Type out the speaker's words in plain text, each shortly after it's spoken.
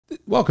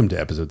Welcome to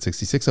episode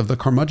 66 of the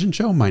Carmudgeon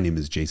Show. My name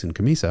is Jason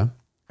Cammisa.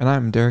 And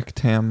I'm Derek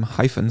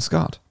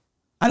Tam-Scott.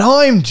 And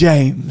I'm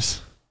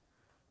James.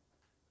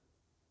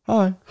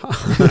 Hi.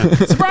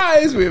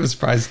 Surprise! We have a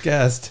surprise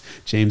guest,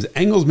 James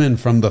Engelsman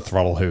from the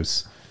Throttle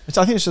House. I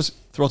think it's just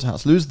Throttle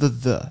House. Lose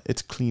the.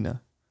 It's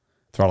cleaner.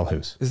 Throttle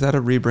House. Is that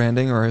a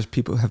rebranding, or have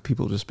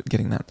people just been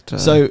getting that?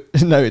 So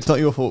no, it's not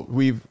your fault.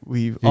 Your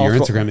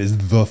Instagram is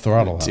the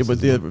Throttle House. Yeah, but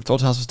the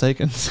Throttle House was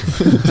taken.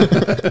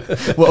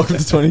 Welcome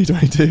to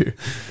 2022.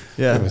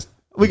 Yeah,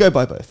 we go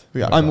by both.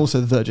 I'm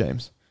also the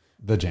James.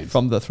 The James.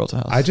 From the Throttle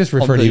House. I just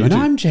refer to you, and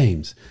I'm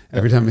James.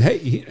 Every time,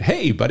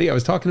 hey, buddy, I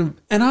was talking to him,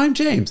 and I'm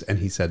James. And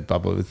he said,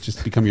 Bubba, it's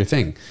just become your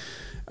thing.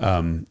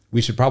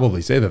 We should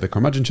probably say that the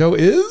Carmudgeon Show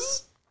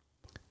is...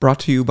 brought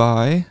to you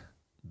by...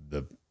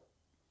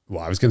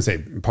 Well, I was going to say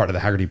part of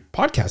the Haggerty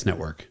Podcast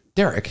Network.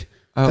 Derek,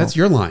 oh. That's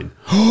your line.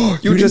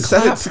 you just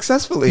said it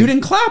successfully. You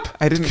didn't clap.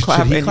 I didn't clap.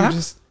 Should he and clap? You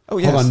just... Oh,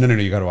 yes. Hold on. No.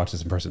 You got to watch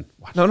this in person.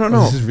 Watch. No.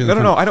 This is really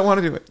No. I don't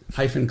want to do it.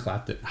 Hyphen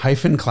Clapton.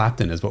 Hyphen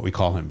Clapton is what we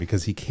call him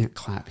because he can't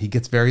clap. He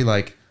gets very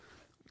like,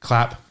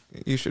 clap.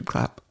 You should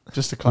clap.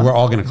 Just to clap. We're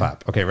all going to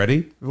clap. Okay,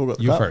 ready? We've all got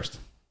you clap. First.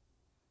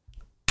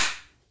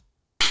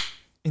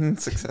 In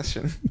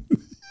succession.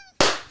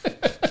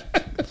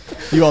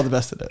 You are the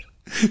best at it.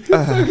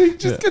 So he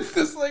just gets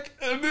this like,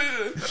 I'm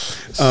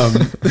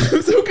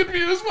so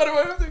confused. Why do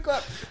I have to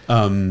clap?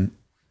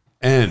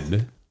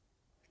 And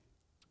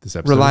this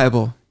episode.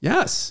 Reliable.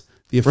 Yes.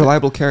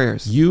 Reliable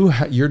carriers.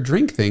 Your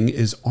drink thing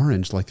is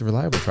orange like the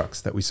Reliable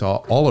trucks that we saw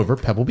all over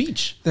Pebble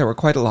Beach. There were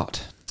quite a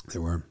lot.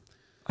 There were.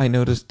 I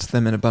noticed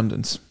them in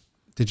abundance.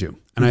 Did you?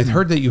 And I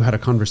heard that you had a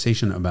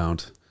conversation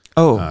about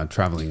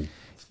traveling.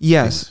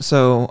 Yes. things.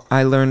 So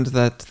I learned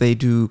that they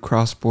do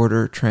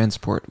cross-border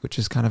transport, which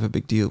is kind of a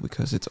big deal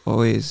because it's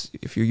always,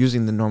 if you're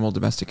using the normal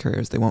domestic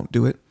carriers, they won't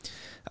do it.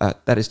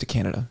 That is to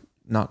Canada,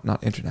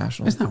 not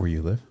international. Isn't that where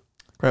you live?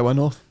 Great White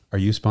North. Are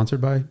you sponsored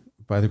by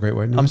the Great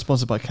White North? I'm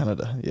sponsored by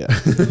Canada. Yeah.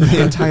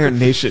 The entire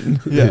nation.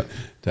 Yeah.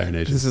 Entire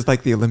nation. This is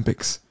like the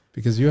Olympics.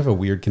 Because you have a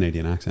weird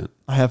Canadian accent.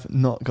 I have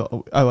not got.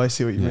 Oh, I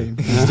see what you mean.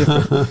 It's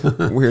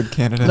different. Weird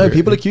Canada. No,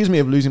 people accuse me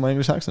of losing my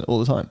English accent all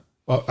the time.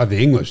 Well,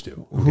 the English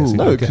do.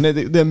 No,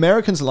 the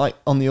Americans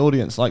on the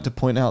audience like to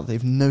point out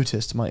they've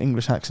noticed my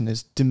English accent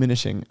is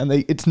diminishing, and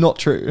it's not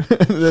true.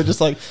 They're just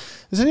like,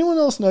 has anyone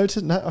else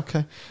noticed? No,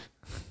 okay.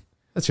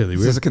 That's really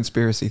This weird. is a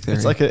conspiracy theory.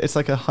 It's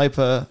like a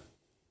hyper.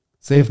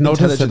 They've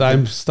noticed that I'm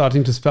thing.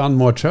 starting to sound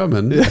more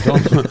German.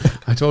 Yeah.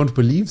 I don't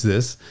believe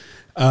this.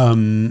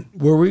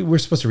 We're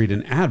supposed to read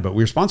an ad, but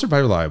we're sponsored by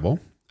Reliable,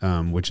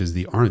 which is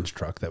the orange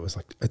truck that was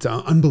like, it's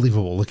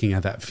unbelievable looking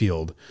at that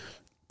field.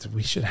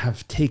 We should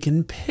have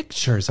taken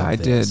pictures of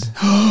this.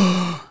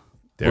 I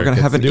did. We're going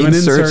to have an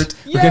insert.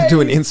 We're going to do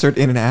an insert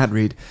in an ad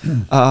read.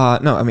 No,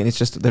 I mean, it's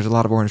just, there's a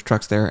lot of orange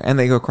trucks there and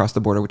they go across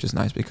the border, which is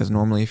nice because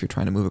normally if you're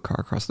trying to move a car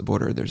across the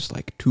border, there's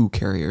like 2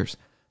 carriers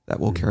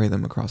that will carry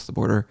them across the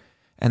border.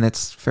 And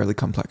that's fairly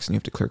complex and you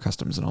have to clear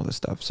customs and all this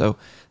stuff. So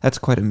that's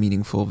quite a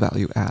meaningful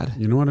value add.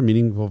 You know what a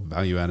meaningful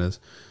value add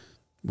is?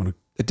 When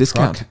a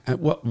discount.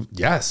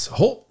 Yes.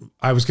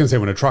 I was going to say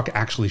when a truck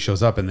actually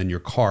shows up and then your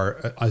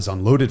car is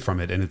unloaded from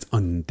it and it's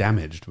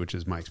undamaged, which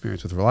is my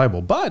experience with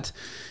Reliable. But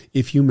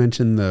if you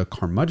mention the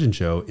Carmudgeon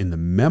Show in the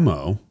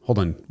memo, hold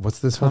on, what's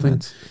this whole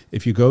thing?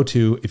 If you go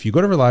to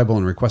Reliable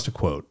and request a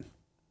quote,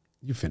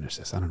 you finish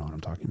this. I don't know what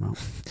I'm talking about.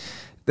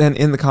 Then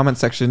in the comment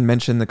section,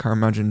 mention the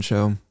Carmudgeon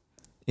Show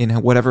in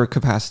whatever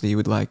capacity you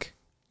would like,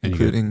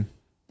 including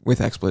with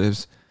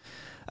expletives.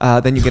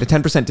 Then you get a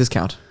 10%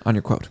 discount on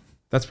your quote.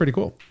 That's pretty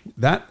cool.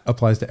 That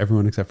applies to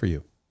everyone except for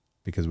you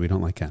because we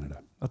don't like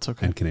Canada. That's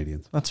okay. And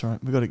Canadians. That's all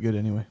right. We got it good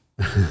anyway.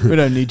 We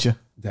don't need you.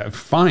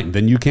 Fine.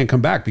 Then you can't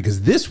come back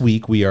because this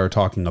week we are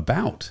talking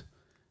about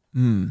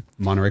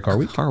Monterey Car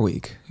Week. Car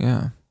Week,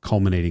 yeah.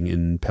 Culminating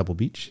in Pebble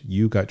Beach.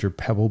 You got your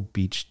Pebble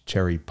Beach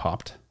cherry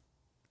popped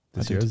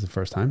this year. Is the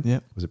first time.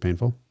 Yeah. Was it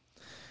painful?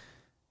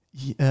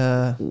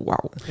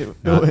 Wow.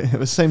 It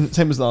was same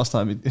as last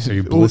time. So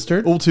you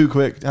blistered? All too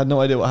quick. Had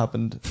no idea what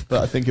happened,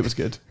 but I think it was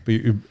good. But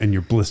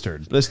you're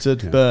blistered.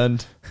 Blistered,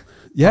 burned.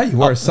 Yeah,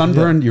 you are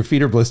sunburned. Your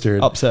feet are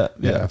blistered. Upset.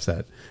 Yeah,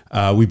 upset.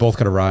 We both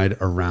got a ride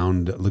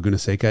around Laguna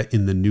Seca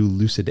in the new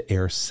Lucid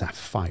Air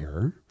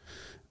Sapphire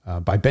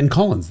by Ben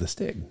Collins, the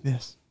Stig.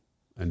 Yes.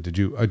 And did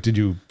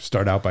you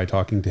start out by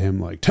talking to him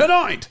like,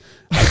 tonight?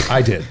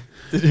 I did.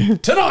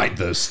 Tonight,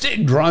 the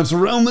Stig drives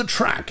around the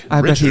track. I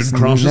bet he's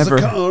never.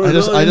 The car.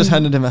 I just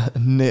handed him a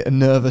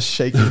nervous,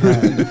 shaking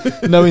hand,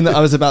 knowing that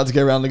I was about to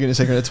go around Laguna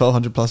Seca in a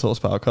 1200 plus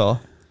horsepower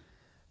car.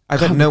 I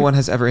bet no one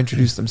has ever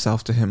introduced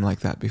themselves to him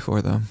like that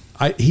before, though.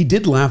 He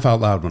did laugh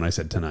out loud when I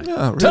said tonight.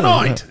 Yeah, really?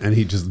 Tonight! Yeah. And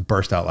he just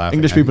burst out laughing.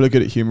 English people are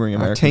good at humoring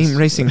Americans. Tame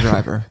racing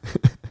driver.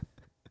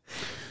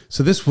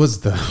 So this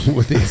was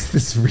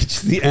this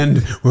reached the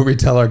end where we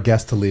tell our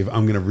guest to leave.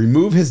 I'm going to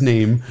remove his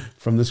name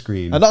from the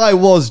screen. And I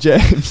was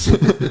James.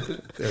 There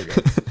we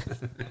go.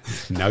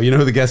 Now you know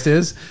who the guest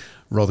is.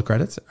 Roll the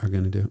credits. Are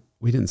going to do.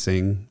 We didn't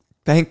sing.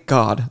 Thank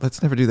God.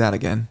 Let's never do that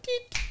again.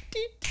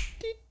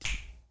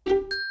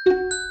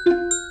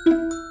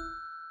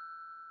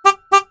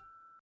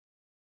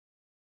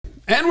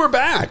 And we're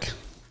back.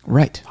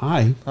 Right.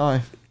 Hi.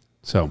 Hi.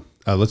 So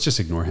let's just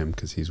ignore him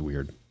because he's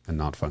weird and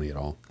not funny at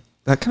all.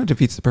 That kind of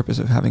defeats the purpose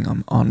of having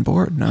him on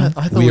board, no?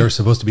 I thought We are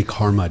supposed to be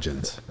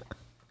Carmudgeons.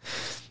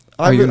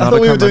 I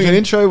thought we were doing an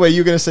intro where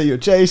you were going to say you're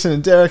Jason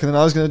and Derek, and then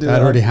I was going to do that.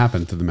 Already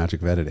happened through the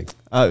magic of editing.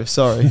 Oh,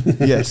 sorry.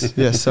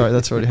 Yes, sorry,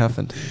 that's already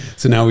happened.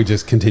 So now we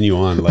just continue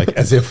on, like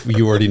as if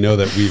you already know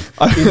that we've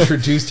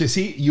introduced you.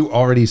 See, you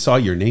already saw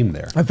your name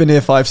there. I've been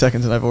here 5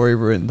 seconds and I've already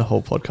ruined the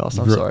whole podcast.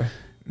 I'm sorry.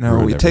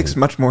 No, it takes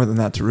much more than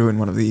that to ruin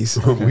one of these.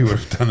 We would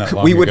have done that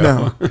long We would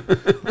ago.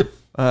 know.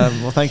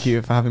 Well, thank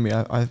you for having me.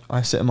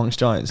 I sit amongst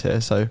giants here,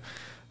 so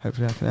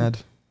hopefully I can add.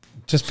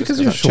 Just because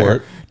you're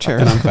short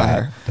and I'm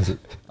fat.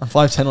 I'm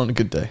 5'10" on a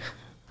good day.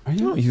 Are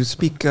you? No, you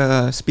speak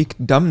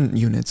dumb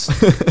units.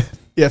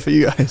 Yeah, for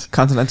you guys.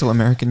 Continental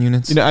American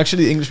units. You know,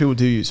 actually, English people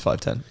do use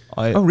 5'10".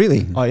 Oh, really?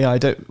 Yeah, I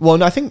don't. Well,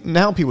 no, I think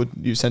now people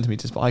use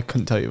centimeters, but I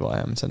couldn't tell you what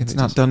I am in centimeters.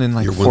 It's not done in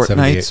like You're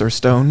fortnights or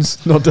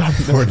stones. Not done.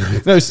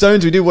 No,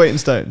 stones. We do weight in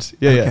stones.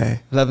 Yeah, Okay. yeah.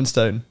 11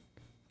 stone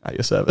at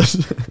your service.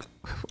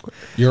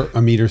 You're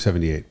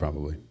 1.78 m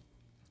probably.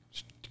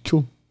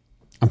 Cool.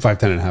 I'm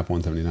 5'10" and a half,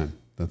 179.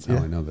 That's how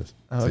I know this.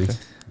 Oh, okay.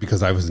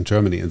 Because I was in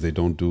Germany and they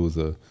don't do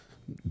the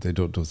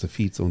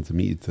feet on the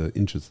meat, the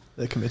inches.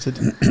 They're committed.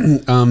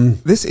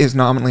 This is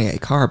nominally a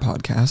car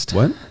podcast.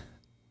 What?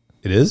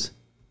 It is?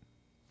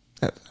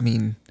 I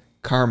mean,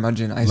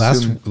 Carmudgeon, I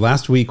assume.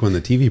 Last week when the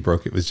TV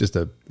broke, it was just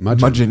a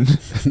mudgeon.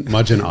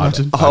 Mudgeon All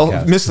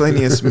podcast.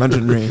 miscellaneous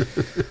mudgeonry.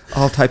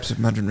 All types of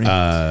mudgeonry.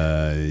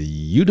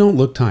 You don't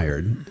look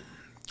tired.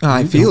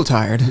 I feel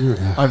tired.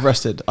 I've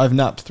rested. I've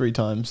napped 3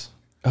 times.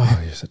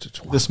 Oh, you're such a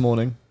twat. This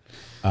morning.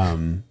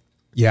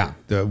 Yeah,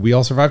 we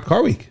all survived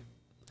Car Week.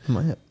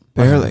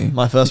 Barely.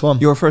 My first one.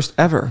 Your first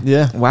ever.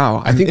 Yeah.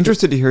 Wow. I'm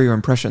interested to hear your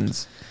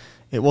impressions.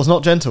 It was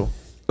not gentle.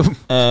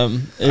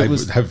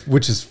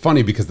 Which is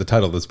funny because the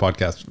title of this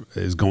podcast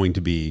is going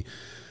to be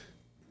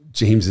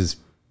James's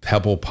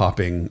pebble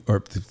popping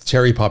or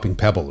cherry popping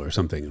pebble or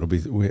something. It'll be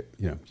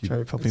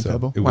cherry popping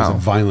pebble. It was a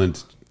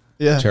violent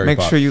cherry Make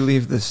pop. sure you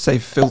leave the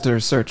safe filter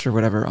search or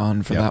whatever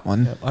on for that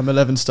one. Yeah, I'm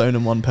 11 stone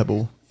and 1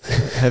 pebble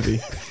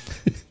heavy.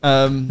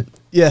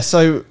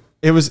 So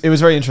it was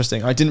very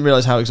interesting. I didn't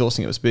realize how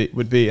exhausting it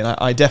would be, and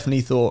I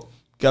definitely thought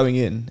going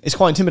in, it's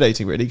quite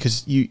intimidating really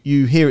because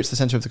you hear it's the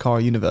center of the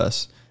car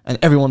universe and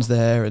everyone's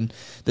there and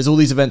there's all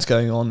these events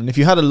going on, and if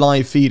you had a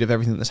live feed of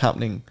everything that's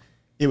happening,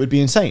 it would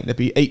be insane. There'd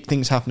be 8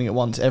 things happening at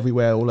once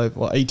everywhere, all over.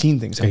 Well, 18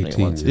 things happening at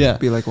once. Yeah.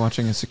 It'd be like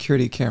watching a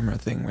security camera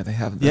thing where they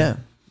have the... Yeah.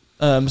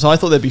 So I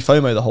thought there'd be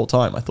FOMO the whole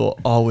time. I thought,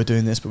 we're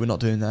doing this, but we're not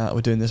doing that.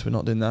 We're doing this, we're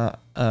not doing that.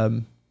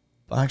 But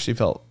I actually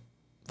felt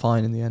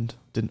fine in the end.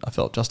 I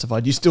felt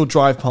justified. You still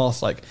drive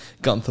past like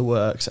Gunther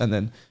Works and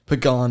then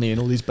Pagani and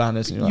all these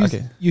banners, and you're like,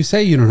 okay. You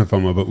say you don't have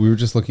FOMO, but you were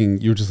just looking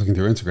through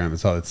Instagram and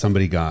saw that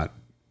somebody got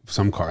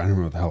some car. I don't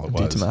remember what the hell it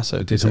was.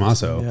 De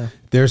Tomaso. Yeah.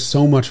 There's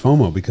so much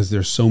FOMO because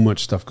there's so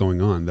much stuff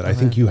going on that I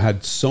think you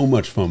had so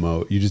much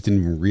FOMO you just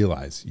didn't even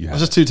realize you had. I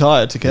was just too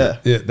tired to care.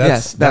 Yeah,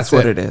 that's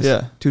what it is.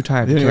 Yeah. Too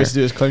tired The to only care. way to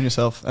do it is clone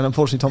yourself. And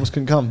unfortunately, Thomas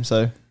couldn't come.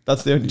 So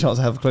that's the only chance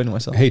I have of cloning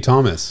myself. Hey,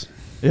 Thomas.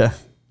 Yeah.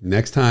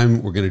 Next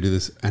time we're going to do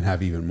this and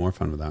have even more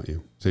fun without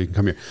you. So you can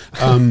come here.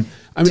 I mean,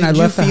 Did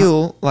you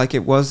feel like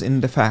it was in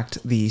fact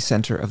the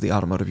center of the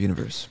automotive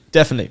universe?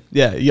 Definitely.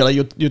 Yeah. Like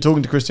you're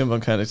talking to Christian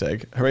von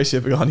Koenigsegg.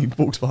 Horacio Pagani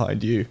walks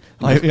behind you.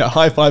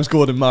 High fives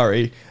Gordon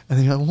Murray. And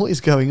then you're like, what is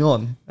going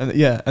on? And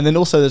and then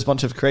also there's a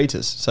bunch of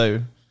creators.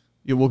 So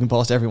you're walking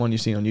past everyone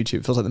you've seen on YouTube.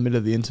 It feels like the middle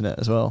of the internet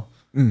as well.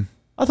 I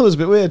thought it was a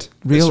bit weird.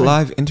 Real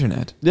live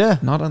internet. Yeah.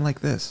 Not unlike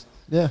this.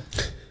 Yeah.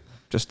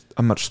 Just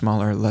a much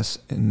smaller, less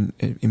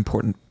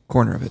important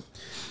corner of it.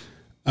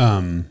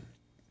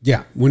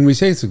 Yeah, when we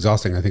say it's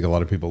exhausting, I think a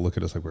lot of people look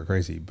at us like we're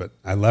crazy. But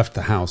I left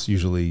the house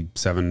usually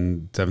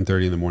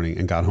 7:30 in the morning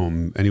and got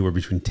home anywhere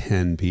between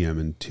 10 p.m.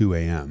 and 2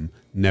 a.m.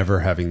 Never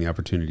having the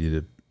opportunity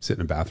to sit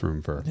in a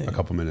bathroom for a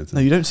couple minutes.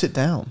 No, you don't sit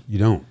down. You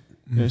don't.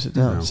 You don't sit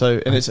down. No.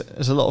 So, and it's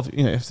a lot of,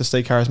 you have to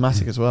stay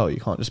charismatic as well. You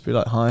can't just be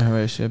like, hi,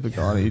 Horatio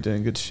Pagani, you're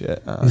doing good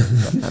shit.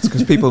 That's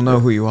because people know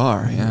who you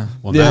are. Yeah.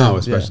 Well, now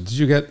especially.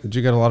 Yeah. Did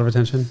you get a lot of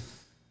attention?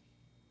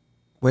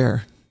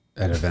 Where?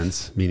 At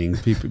events, meaning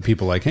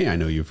people like, hey, I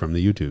know you from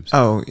the YouTubes.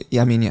 Oh,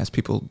 yeah. I mean, yes,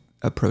 people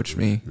approach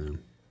me,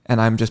 and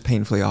I'm just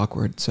painfully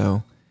awkward.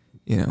 So,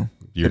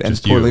 it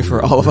ends poorly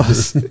for all of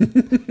us.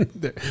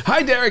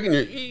 Hi, Derek, and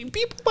you're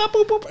beep, boop,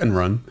 boop, boop, and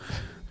run.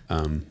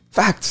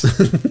 Facts.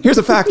 Here's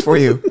a fact for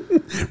you.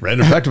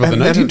 Random fact about the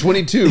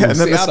 1922. Yeah, and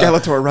then the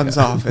Skeletor runs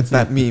off. It's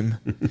that meme.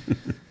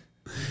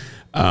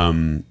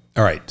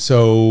 All right.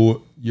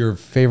 So your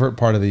favorite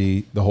part of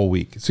the whole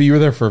week. So you were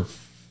there for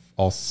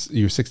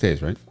you were 6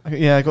 days, right?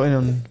 Yeah, I got in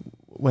on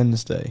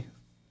Wednesday.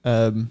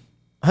 I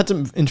had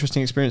some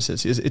interesting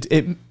experiences.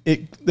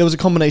 There was a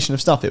combination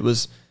of stuff. It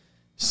was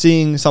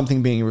seeing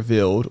something being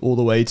revealed all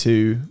the way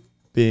to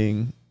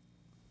being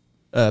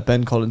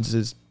Ben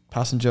Collins's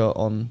passenger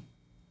on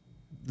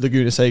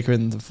Laguna Seca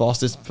in the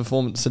fastest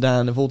performance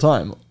sedan of all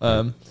time,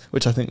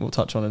 which I think we'll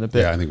touch on in a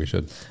bit. Yeah, I think we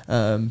should.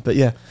 But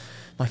yeah,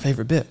 my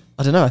favorite bit.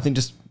 I don't know. I think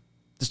just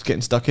just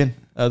getting stuck in.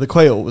 The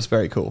Quail was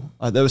very cool.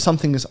 There was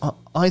something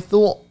I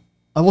thought,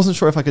 I wasn't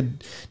sure if I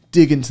could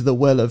dig into the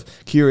well of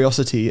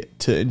curiosity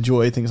to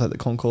enjoy things like the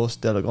Concours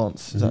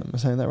d'Elegance. Am I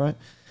saying that right?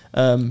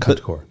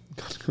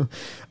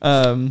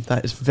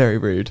 That is very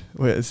rude.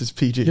 Wait, this is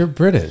PG. You're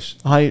British.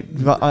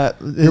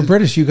 You're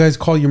British. You guys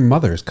call your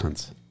mothers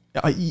cunts.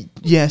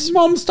 Yes.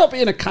 Mom, stop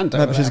being a cunt.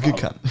 No, she's a good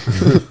cunt.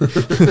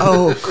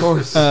 Oh, of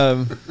course.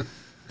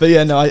 But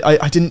yeah, no,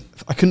 I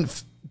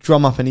couldn't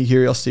drum up any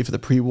curiosity for the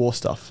pre-war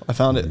stuff. I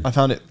found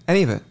it.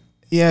 Any of it?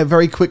 Yeah,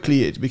 very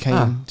quickly it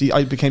became.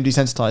 I became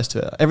desensitized to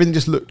it. Everything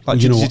just looked like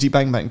Jitty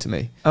Bang Bang to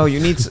me. Oh, you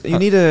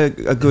need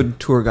a good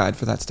tour guide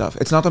for that stuff.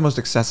 It's not the most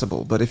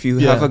accessible, but if you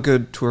have a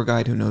good tour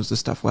guide who knows the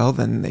stuff well,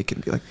 then they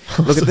can be like,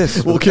 look at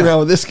this. Walking around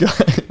with this guy.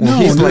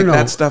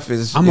 That stuff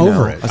is. I'm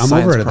over it. I'm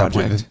over it at that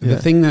point. The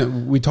thing that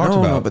we talked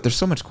about. No, but there's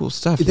so much cool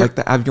stuff, like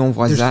the Avion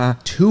Voisin. There's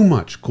too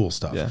much cool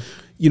stuff. Yeah.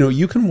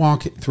 You can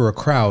walk through a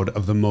crowd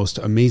of the most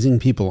amazing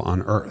people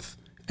on earth.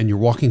 And you're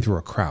walking through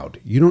a crowd.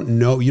 You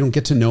don't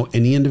get to know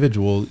any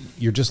individual.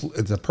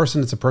 It's a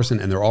person,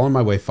 and they're all in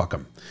my way. Fuck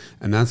them.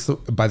 And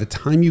by the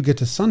time you get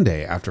to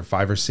Sunday, after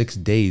 5 or 6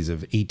 days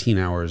of 18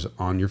 hours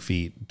on your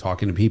feet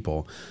talking to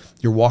people,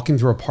 you're walking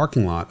through a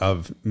parking lot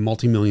of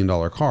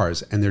multi-million-dollar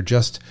cars, and they're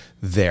just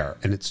there,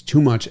 and it's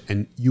too much,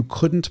 and you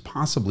couldn't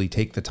possibly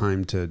take the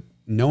time to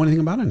know anything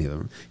about any of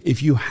them.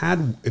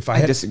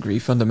 I disagree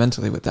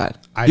fundamentally with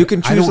that. You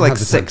can choose like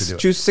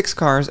choose 6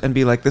 cars and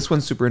be like, this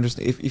one's super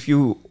interesting. If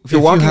you're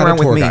walking around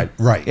with me,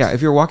 right? Yeah,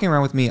 if you're walking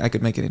around with me, I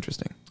could make it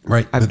interesting.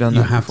 Right, I've done that.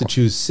 You have to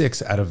choose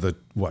 6 out of the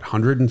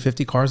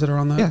 150 cars that are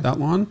on that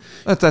lawn.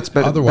 That's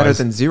better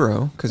than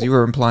 0, because you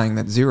were implying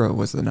that 0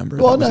 was the number.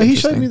 Well, no, he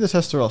showed me the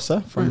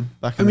Testarossa from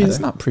back in the day. It's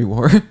not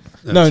pre-war.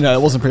 No,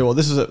 it wasn't pre-war.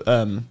 This is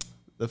the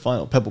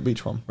final Pebble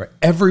Beach one. Right.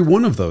 Every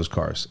one of those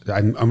cars,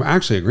 I'm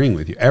actually agreeing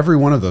with you. Every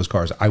one of those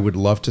cars, I would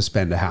love to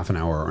spend a half an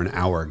hour or an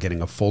hour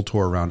getting a full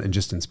tour around and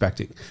just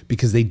inspecting,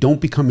 because they don't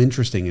become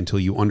interesting until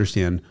you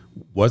understand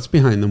what's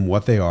behind them,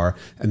 what they are,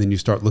 and then you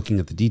start looking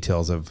at the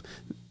details of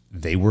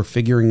they were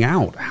figuring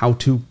out how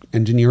to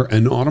engineer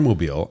an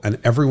automobile, and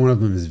every one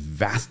of them is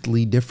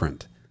vastly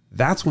different.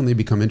 That's when they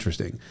become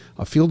interesting.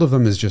 A field of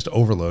them is just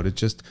overload.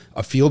 It's just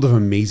a field of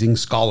amazing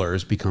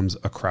scholars becomes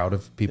a crowd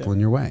of people in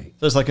your way.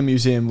 So it's like a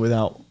museum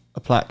without a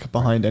plaque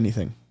behind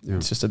anything. Yeah.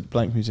 It's just a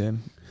blank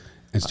museum.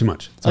 It's too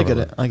much. I get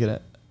it.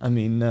 I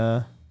mean,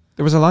 there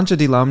was a Lancia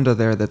di Lambda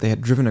there that they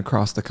had driven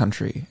across the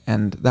country,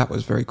 and that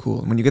was very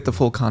cool. And when you get the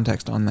full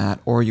context on that,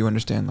 or you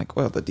understand like,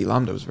 well, the di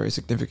Lambda was very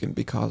significant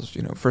because,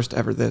 first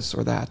ever this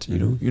or that,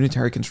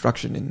 unitary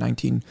construction in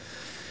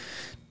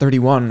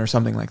 1931 or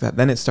something like that,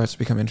 then it starts to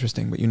become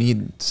interesting. But you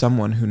need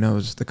someone who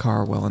knows the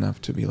car well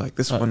enough to be like,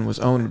 this one was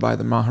owned by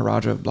the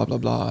Maharaja, blah, blah,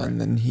 blah. And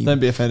then he Don't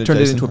be offended, turned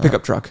Jason. it into a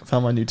pickup truck.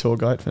 Found my new tour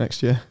guide for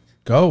next year.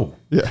 Go,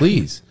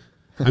 please.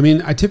 I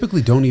mean, I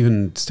typically don't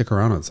even stick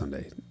around on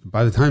Sunday.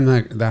 By the time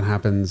that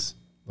happens,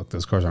 look,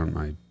 those cars aren't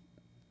my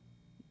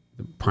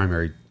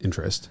primary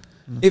interest.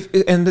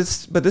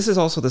 But this is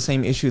also the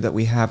same issue that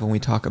we have when we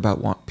talk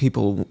about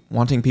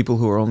wanting people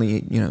who are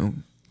only,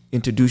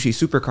 into douchey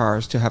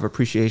supercars to have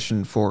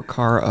appreciation for a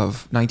car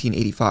of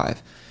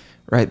 1985,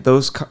 right?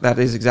 That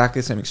is exactly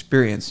the same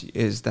experience,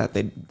 is that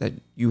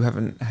you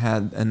haven't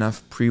had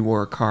enough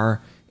pre-war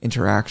car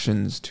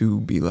interactions to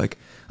be like,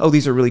 oh,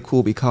 these are really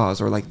cool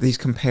because, or like these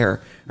compare,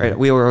 right?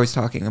 We were always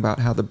talking about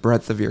how the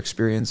breadth of your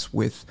experience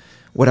with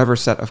whatever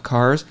set of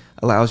cars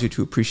allows you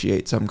to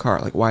appreciate some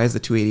car. Like, why is the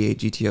 288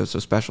 GTO so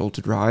special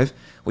to drive?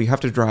 Well, you have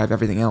to drive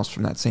everything else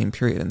from that same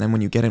period. And then when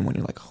you get in one,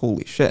 you're like,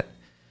 holy shit.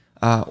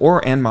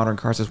 And modern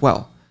cars as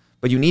well.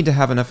 But you need to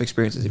have enough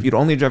experiences. If you'd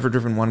only ever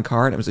driven one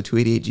car and it was a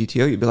 288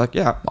 GTO, you'd be like,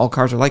 yeah, all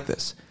cars are like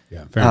this.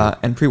 Yeah, fair enough.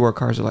 And pre-war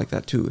cars are like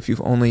that too. If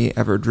you've only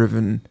ever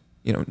driven,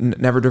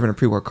 never driven a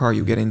pre-war car,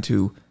 you get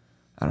into,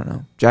 I don't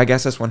know, Jag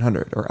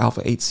SS100 or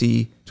Alpha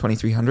 8C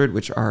 2300,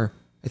 which are,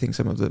 I think,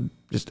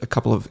 just a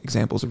couple of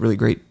examples of really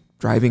great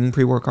driving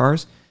pre-war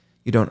cars.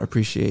 You don't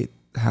appreciate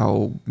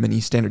how many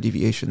standard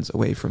deviations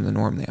away from the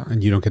norm they are.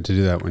 And you don't get to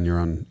do that when you're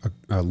on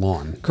a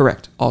lawn.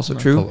 Correct. Also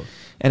true.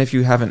 And if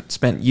you haven't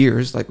spent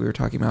years, like we were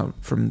talking about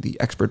from the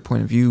expert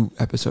point of view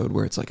episode,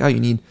 where it's like, oh, you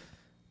need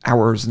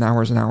hours and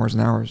hours and hours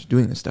and hours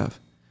doing this stuff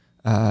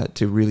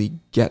to really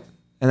get.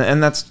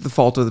 And that's the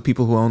fault of the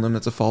people who own them.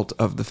 It's a fault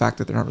of the fact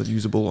that they're not really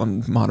usable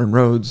on modern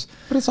roads.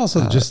 But it's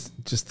also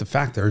just the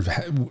fact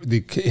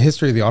the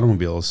history of the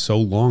automobile is so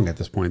long at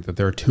this point that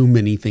there are too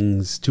many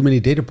things, too many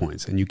data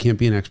points, and you can't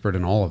be an expert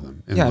in all of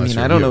them. Yeah, I mean,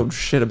 I don't know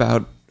shit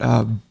about...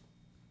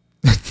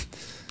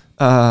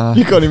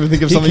 you can't even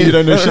think of something you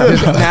don't know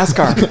shit about.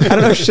 NASCAR. I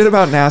don't know shit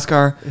about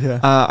NASCAR. Yeah.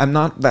 I'm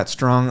not that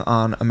strong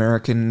on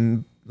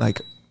American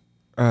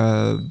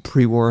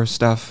pre-war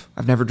stuff.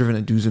 I've never driven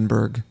a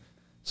Duesenberg.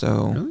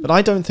 So, really? But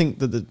I don't think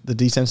that the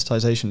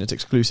desensitization is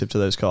exclusive to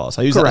those cars.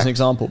 I use that as an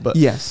example, but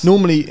yes,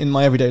 normally in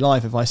my everyday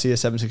life, if I see a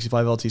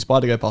 765 LT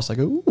Spider go past, I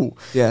go, ooh.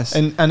 Yes.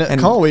 And at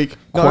Car Week,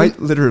 quite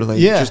literally,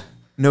 just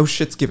no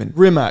shit's given.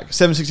 Rimac,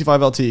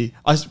 765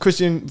 LT.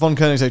 Christian von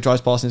Koenigsegg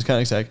drives past in his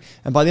Koenigsegg,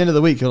 and by the end of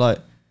the week, you're like,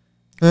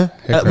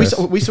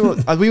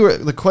 We were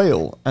at the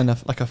Quail and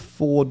like a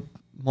Ford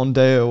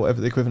Mondeo, or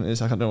whatever the equivalent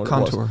is. I can't know what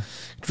Contour. it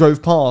was.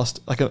 Drove past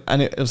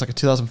and it was like a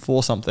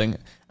 2004 something,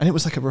 and it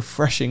was like a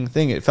refreshing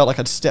thing. It felt like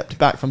I'd stepped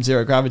back from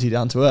zero gravity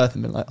down to earth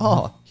and been like,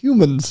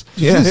 humans.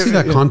 Did you see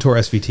that Contour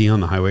SVT on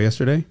the highway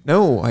yesterday?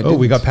 No, I didn't.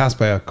 We got passed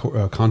by a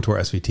Contour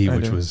SVT,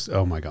 which was,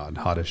 oh my God,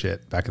 hot as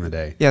shit back in the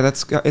day. Yeah,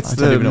 it's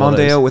the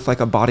Mondeo with like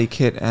a body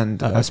kit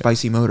and a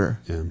spicy motor.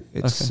 Yeah.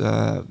 It's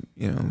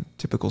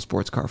typical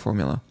sports car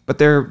formula. But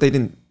they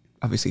didn't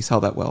obviously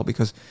sell that well,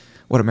 because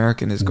what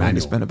American is going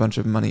to spend a bunch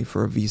of money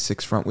for a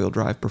V6 front wheel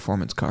drive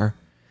performance car?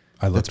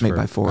 That's made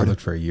by Ford. I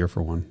looked for a year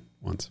for one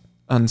once.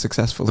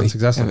 Unsuccessfully,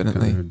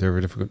 evidently. They were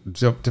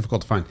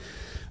difficult to find.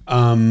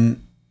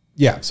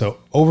 So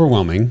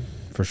overwhelming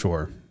for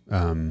sure.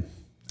 And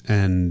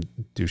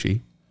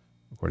douchey,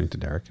 according to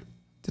Derek.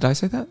 Did I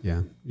say that?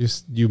 Yeah.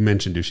 You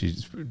mentioned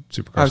douchey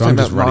supercars. I was talking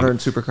about modern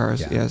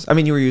supercars, yes. I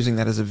mean, you were using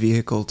that as a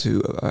vehicle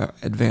to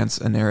advance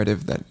a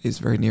narrative that is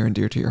very near and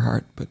dear to your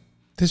heart. But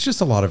there's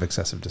just a lot of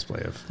excessive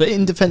display of... But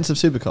in defense of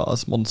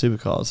supercars, modern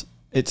supercars,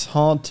 it's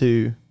hard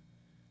to...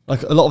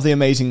 Like, a lot of the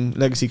amazing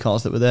legacy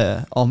cars that were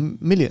there are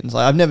millions.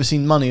 Like, I've never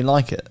seen money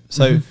like it.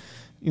 So,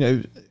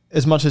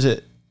 as much as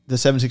the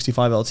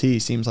 765 LT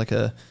seems like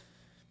a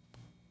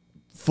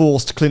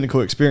forced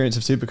clinical experience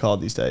of supercar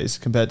these days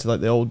compared to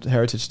like the old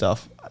heritage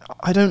stuff,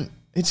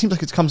 it seems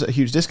like it comes at a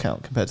huge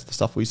discount compared to the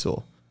stuff we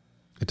saw.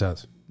 It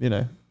does.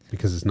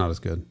 Because it's not as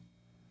good.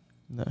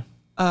 No.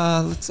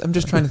 I'm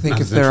just trying to think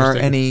if there are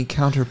any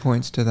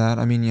counterpoints to that.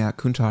 I mean,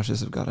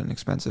 Countachs have gotten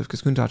expensive,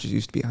 because Countachs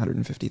used to be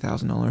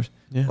 $150,000.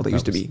 Yeah, well, they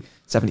used to be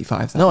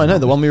 $75,000. No, I know.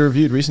 The one we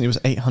reviewed recently was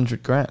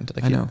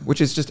 $800,000. I know,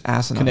 which is just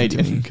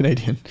asinine.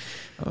 Canadian.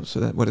 Oh,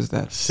 so what is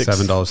that?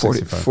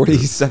 $7.65.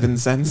 47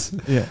 cents.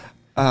 Yeah.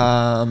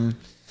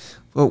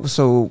 Well,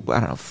 so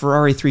I don't know.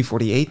 Ferrari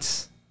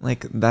 348s.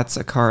 Like, that's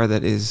a car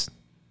that is,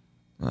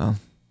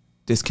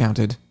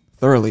 discounted,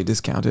 thoroughly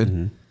discounted.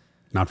 Mm-hmm.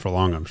 Not for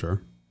long, I'm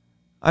sure.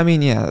 I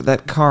mean,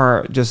 that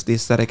car, just the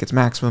aesthetic, it's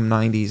maximum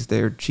 90s.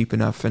 They're cheap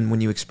enough. And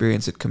when you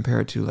experience it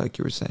compared to, like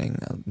you were saying,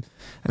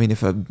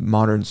 if a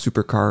modern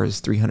supercar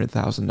is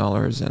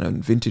 $300,000 and a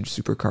vintage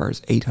supercar is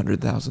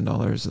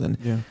 $800,000,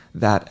 then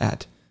that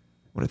at,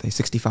 what are they,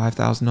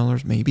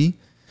 $65,000 maybe,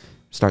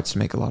 starts to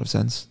make a lot of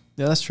sense.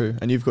 Yeah, that's true.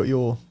 And you've got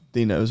your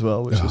Dino as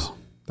well, which is...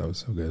 That was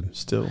so good.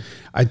 Still.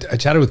 I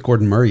chatted with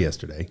Gordon Murray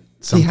yesterday.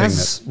 He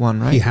has one,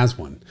 right? He has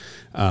one.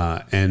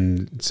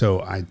 And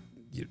so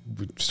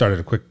we started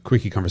a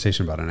quickie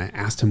conversation about it, and I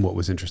asked him what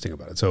was interesting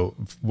about it. So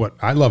what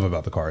I love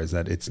about the car is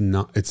that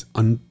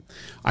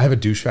I have a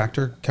douche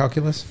factor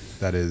calculus.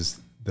 That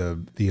is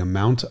the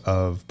amount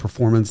of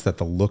performance that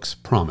the looks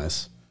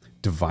promise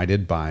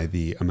divided by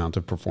the amount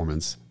of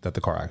performance that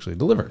the car actually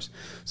delivers.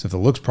 So if the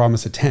looks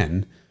promise a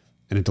 10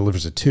 and it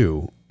delivers a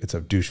 2, it's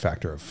a douche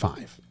factor of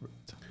 5.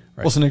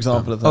 Right? What's an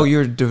example of that? Oh,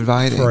 you're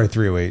dividing. Ferrari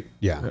 308,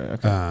 yeah.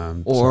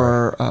 Okay.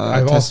 Or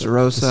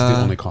Testarossa. This is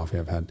the only coffee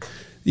I've had.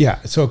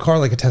 Yeah, so a car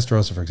like a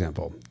Testarossa, for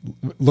example,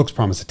 looks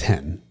promise a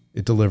 10.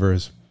 It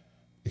delivers,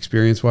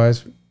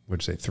 experience-wise,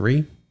 would you say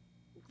 3,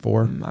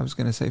 4? I was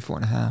going to say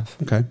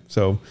 4.5. Okay,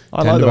 so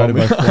I like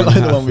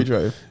the one we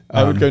drove.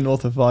 I would go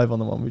north of 5 on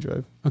the one we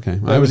drove.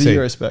 Okay, I would say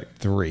Euro spec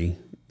 3.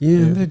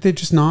 Yeah, they're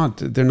just not.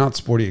 They're not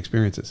sporty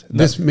experiences. No.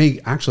 This may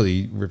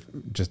actually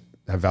just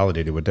have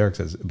validated what Derek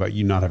says about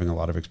you not having a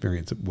lot of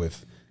experience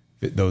with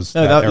those.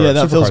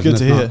 That feels good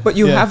to hear. But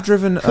you have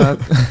driven.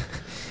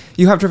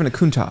 You have driven a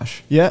Countach.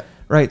 Yeah.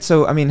 Right.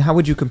 So, I mean, how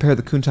would you compare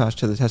the Countach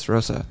to the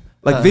Testarossa?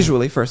 Like,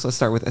 visually, first, let's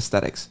start with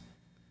aesthetics.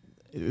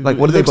 Like,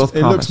 what do they both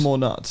promise? It looks more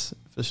nuts.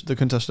 The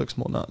Countach looks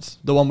more nuts.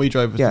 The one we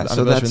drove with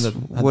so that's,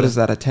 what is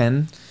that, a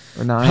 10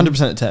 or 9?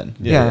 100% a 10.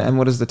 Yeah. And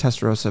what is the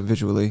Testarossa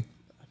visually?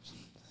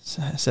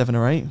 7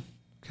 or 8.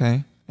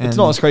 Okay. And it's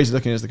not as crazy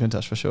looking as the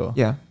Countach for sure.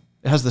 Yeah.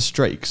 It has the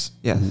strakes.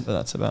 Yeah. But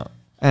that's about.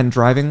 And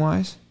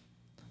driving-wise?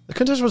 The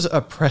Countach was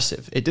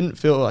oppressive. It didn't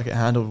feel like it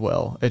handled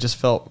well. It just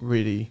felt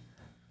really...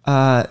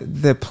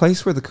 the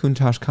place where the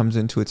Countach comes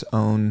into its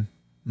own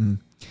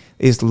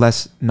is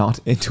less not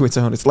into its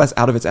own. It's less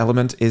out of its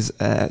element. Is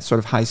sort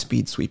of high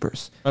speed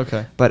sweepers.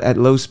 Okay, but at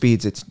low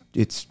speeds,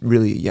 it's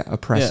really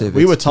oppressive. Yeah,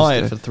 we were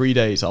tired for 3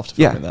 days after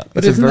filming that.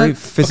 But it's a very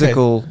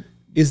physical. Okay.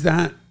 Is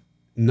that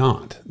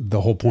not the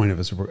whole point of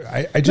a super?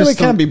 I just no, it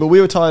can be, but we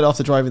were tired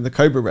after driving the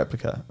Cobra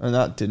replica, and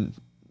that didn't.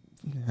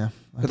 Yeah,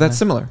 but that's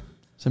similar.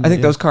 I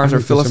think those cars are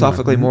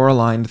philosophically more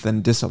aligned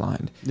than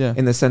disaligned. Yeah.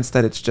 In the sense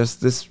that it's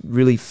just this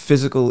really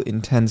physical,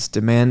 intense,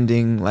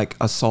 demanding, like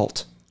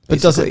assault.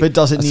 But does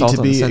it need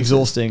to be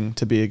exhausting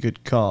to be a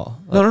good car?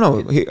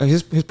 No.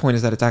 His point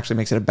is that it actually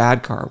makes it a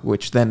bad car,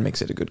 which then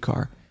makes it a good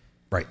car.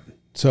 Right.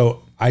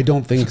 So I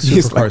don't think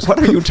supercars. Like,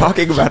 what are you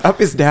talking about? Up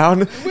is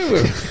down.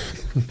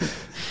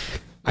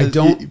 I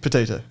don't.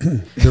 Potato.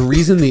 The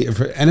reason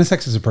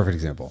NSX is a perfect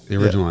example. The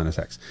original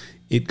NSX.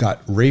 It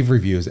got rave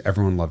reviews.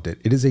 Everyone loved it.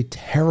 It is a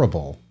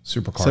terrible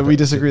supercar. So we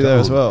disagree there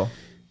as well.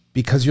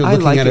 Because you're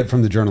looking at it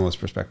from the journalist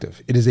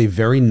perspective. It is a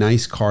very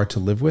nice car to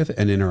live with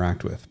and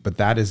interact with. But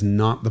that is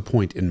not the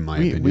point, in my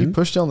opinion. We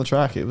pushed it on the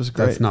track. It was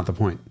great. That's not the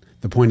point.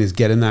 The point is,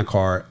 get in that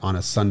car on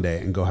a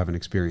Sunday and go have an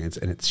experience,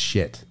 and it's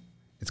shit.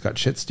 It's got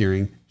shit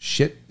steering,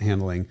 shit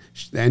handling.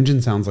 The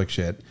engine sounds like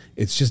shit.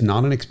 It's just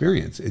not an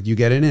experience. You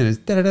get in and it's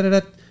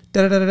da-da-da-da-da,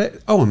 da-da-da-da-da.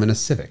 Oh, I'm in a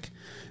Civic.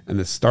 And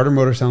the starter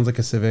motor sounds like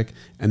a Civic.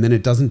 And then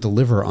it doesn't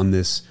deliver on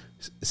this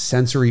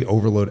sensory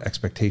overload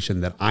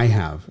expectation that I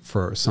have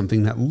for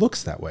something that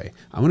looks that way.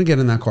 I want to get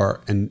in that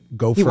car and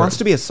go for it. He wants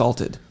to be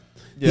assaulted.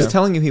 Yeah. He's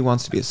telling you he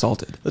wants to be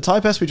assaulted. The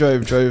Type S we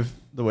drove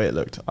the way it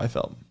looked, I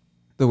felt.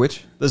 The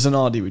which? The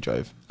Zanardi we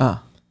drove.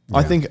 Ah. Yeah.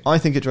 I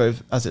think it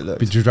drove as it looked.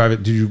 Did you drive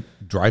it? Did you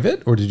drive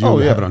it, or did you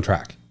have it on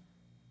track?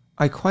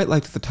 I quite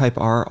liked the Type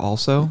R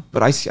also,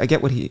 but I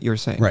get what you're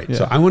saying. Right. Yeah.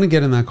 So I want to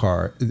get in that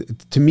car.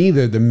 To me,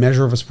 the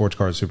measure of a sports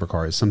car, a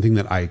supercar, is something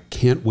that I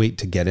can't wait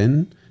to get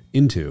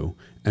into,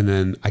 and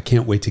then I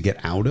can't wait to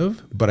get out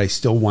of, but I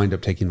still wind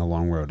up taking the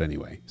long road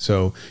anyway.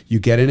 So you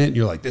get in it and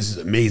you're like, this is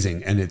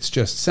amazing. And it's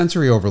just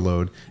sensory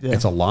overload. Yeah.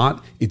 It's a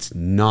lot. It's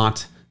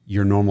not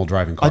your normal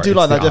driving car. I do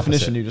like that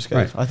definition you just gave.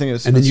 Right. I think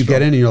it's, and then you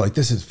get in and you're like,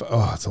 this is,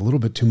 it's a little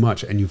bit too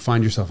much. And you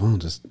find yourself,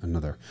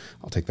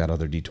 I'll take that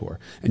other detour.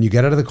 And you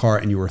get out of the car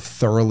and you are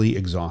thoroughly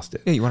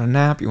exhausted. Yeah, you want to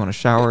nap, you want to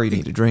shower, you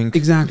need to drink.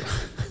 Exactly.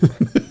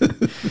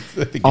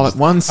 All at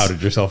once.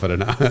 Outed yourself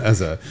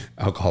as a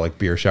alcoholic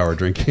beer shower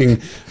drinking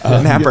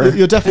napper.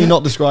 You're definitely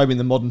not describing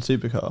the modern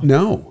supercar.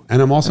 No.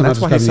 And I'm also not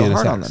describing the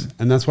NSX.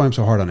 And that's why I'm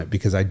so hard on it,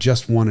 because I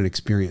just want an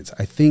experience.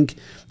 I think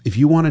if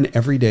you want an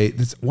everyday,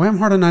 that's why I'm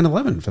hard on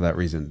 911 for that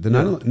reason. The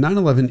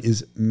 911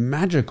 is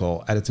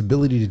magical at its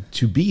ability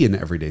to be an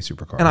everyday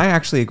supercar. And I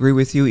actually agree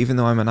with you, even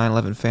though I'm a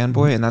 911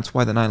 fanboy, and that's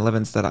why the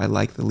 911s that I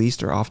like the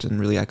least are often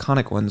really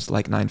iconic ones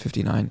like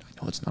 959. I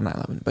know it's not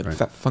 911,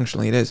 but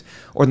functionally it is.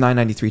 Or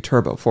 993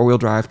 Turbo, four-wheel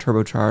drive,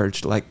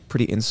 turbocharged, like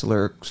pretty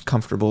insular,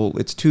 comfortable.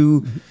 It's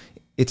too...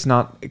 It's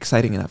not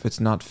exciting enough. It's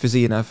not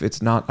fizzy enough.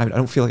 It's not... I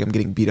don't feel like I'm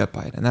getting beat up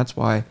by it. And that's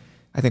why...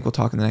 I think we'll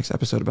talk in the next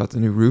episode about the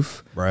new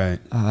roof. Right.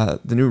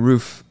 The new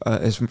roof,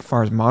 as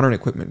far as modern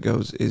equipment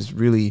goes, is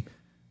really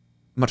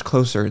much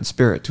closer in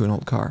spirit to an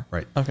old car.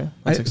 Right. Okay.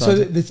 That's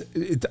exciting. So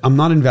I'm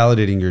not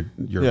invalidating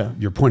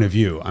your point of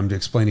view. I'm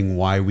explaining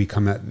why we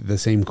come at the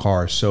same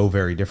car so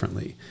very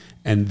differently.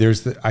 And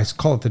I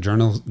call it the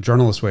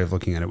journalist way of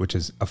looking at it, which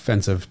is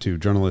offensive to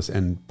journalists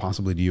and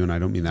possibly to you. And I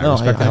don't mean that. No,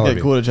 I get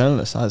called a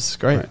journalist. That's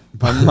great.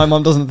 Right. My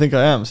mom doesn't think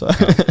I am. So.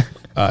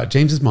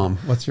 James's mom.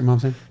 What's your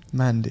mom's name?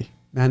 Mandy.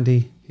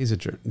 He's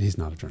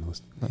not a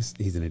journalist.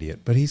 He's an idiot,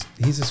 but he's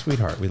a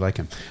sweetheart. We like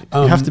him.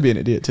 You have to be an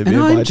idiot to be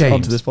invited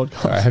onto this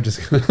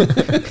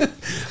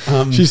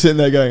podcast. She's sitting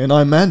there going, and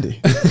I'm Mandy.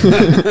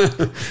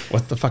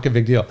 What's the fucking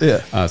big deal?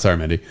 Yeah. Sorry,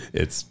 Mandy.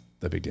 It's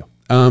the big deal.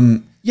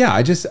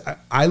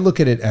 I look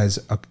at it as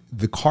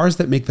the cars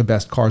that make the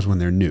best cars when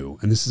they're new,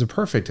 and this is a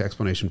perfect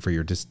explanation for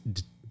your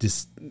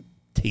distaste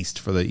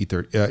for the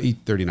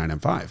E39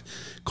 M5.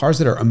 Cars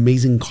that are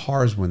amazing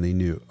cars when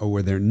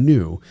they're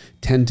new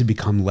tend to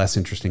become less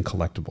interesting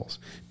collectibles,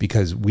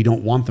 because we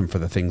don't want them for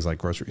the things like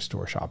grocery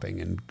store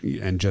shopping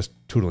and just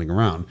tootling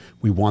around.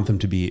 We want them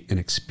to be an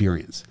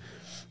experience.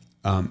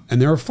 And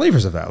there are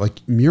flavors of that. Like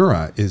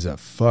Miura is a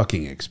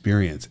fucking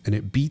experience, and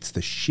it beats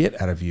the shit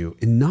out of you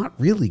in not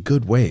really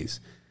good ways.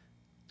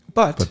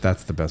 But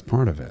that's the best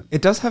part of it.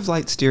 It does have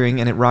light steering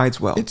and it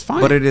rides well. It's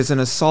fine. But it is an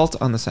assault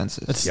on the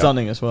senses. It's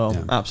stunning as well.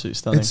 Yeah. Absolutely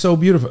stunning. It's so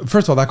beautiful.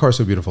 First of all, that car is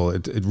so beautiful.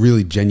 It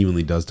really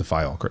genuinely does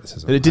defy all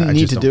criticism. But it didn't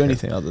need to do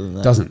anything other than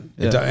that. Doesn't.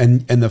 Yeah.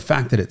 And the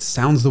fact that it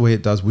sounds the way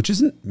it does, which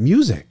isn't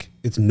music,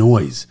 it's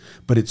noise.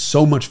 But it's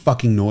so much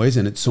fucking noise,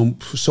 and it's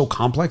so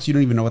complex, you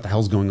don't even know what the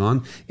hell's going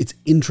on. It's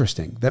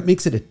interesting. That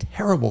makes it a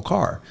terrible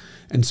car.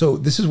 And so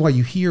this is why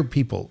you hear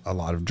people, a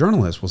lot of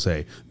journalists will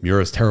say,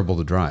 Miura's terrible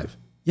to drive.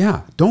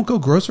 Yeah, don't go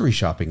grocery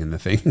shopping in the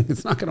thing.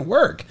 It's not going to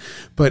work.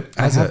 But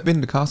I have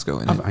been to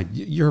Costco in it.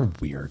 You're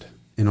weird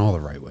in all the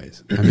right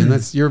ways. I mean,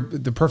 you're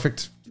the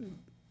perfect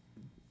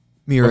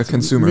Miura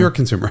consumer. Miura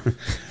consumer.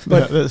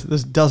 But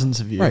there's dozens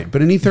of you. Right,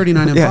 but an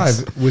E39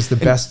 M5 was the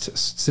best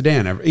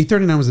sedan ever.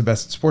 E39 was the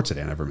best sports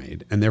sedan ever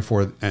made, and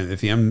therefore, if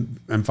the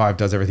M5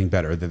 does everything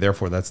better,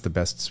 therefore that's the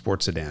best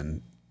sports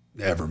sedan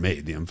ever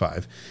made. The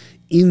M5,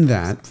 in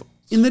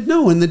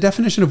the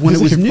definition of when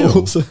it was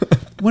new.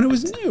 When it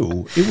was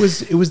new, it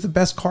was the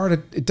best car.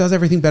 It does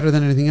everything better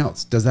than anything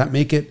else. Does that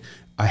make it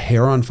a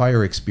hair on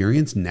fire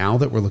experience now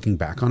that we're looking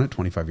back on it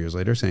 25 years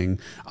later saying,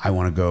 I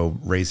want to go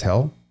raise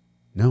hell?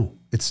 No,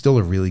 it's still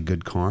a really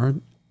good car.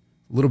 A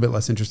little bit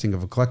less interesting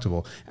of a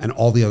collectible. And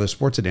all the other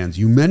sports sedans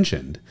you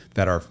mentioned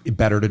that are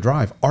better to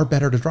drive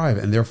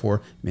and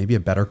therefore maybe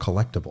a better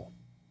collectible.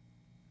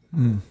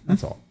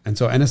 That's all. And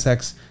so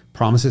NSX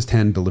promises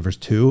 10, delivers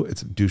 2.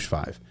 It's a douche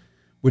 5,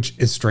 which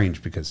is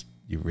strange because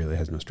it really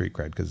has no street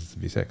cred because it's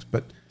a V6.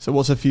 But so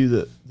what's a few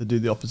that do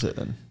the opposite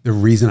then? The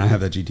reason I have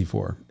that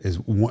GT4 is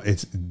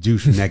it's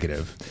douche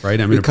negative,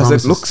 right? I mean, because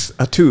it looks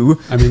a 2.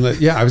 I mean,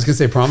 I was going to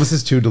say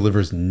promises 2,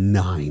 delivers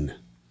 9.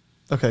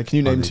 Okay, can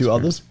you name 2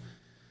 others?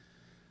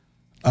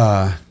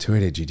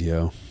 288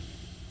 GTO.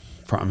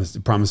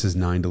 Promises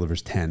 9,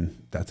 delivers 10.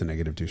 That's a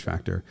negative douche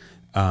factor.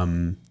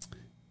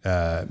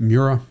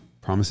 Miura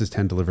promises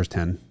 10, delivers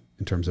 10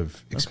 in terms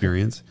of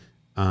experience.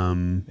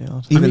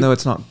 Even though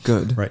it's not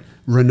good. Right.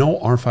 Renault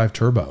R5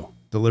 Turbo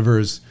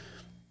delivers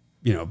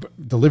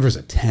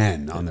a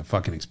 10 on the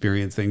fucking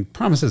experience thing.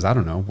 Promises, I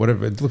don't know,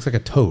 whatever. It looks like a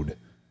toad.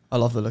 I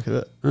love the look of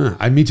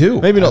it. Me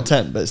too. Maybe not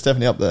 10, but it's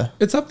definitely up there.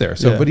 It's up there.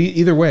 So, but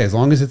either way, as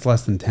long as it's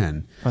less than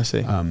 10. I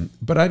see.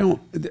 But I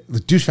don't. The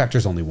douche factor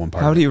is only one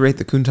part. How do you rate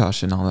the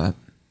Countach and all that?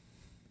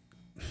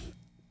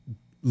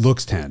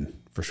 Looks 10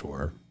 for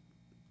sure.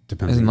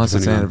 Unless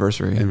it's an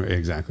anniversary.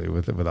 Exactly.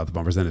 Without the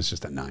bumpers, then it's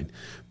just a 9.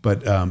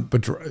 But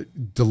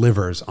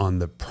delivers on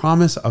the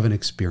promise of an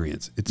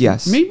experience.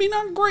 It's maybe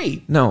not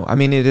great. No, I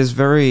mean it is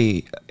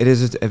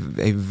a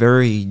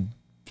very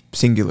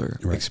singular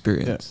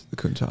experience. The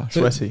Countach.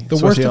 The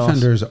worst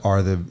offenders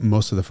are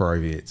most of the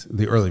Ferrari V8s,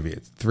 the early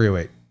V8s,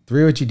 308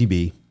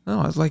 GTB.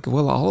 No, I was like,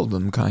 well, all of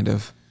them kind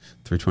of.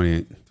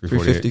 328,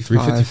 348,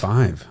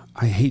 355.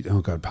 I hate.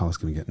 Oh God, Paula's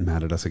going to get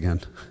mad at us again.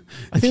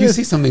 If you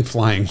see something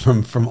flying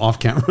from off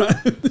camera,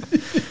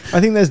 I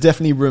think there's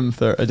definitely room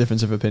for a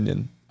difference of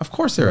opinion. Of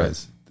course there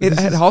is.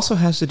 It also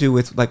has to do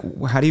with like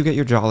how do you get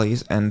your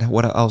jollies and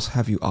what else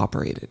have you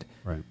operated?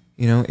 Right.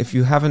 You know, if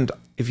you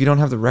don't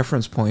have the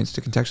reference points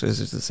to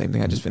contextualize, it's the same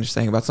thing I just finished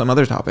saying about some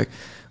other topic.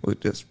 We'll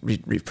just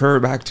refer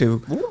back to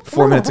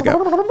 4 minutes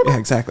ago. Yeah,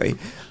 exactly.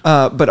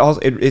 But also,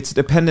 it's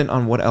dependent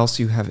on what else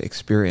you have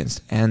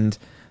experienced. And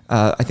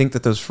I think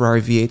that those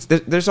Ferrari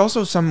V8s, there's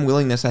also some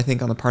willingness, I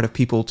think, on the part of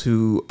people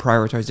to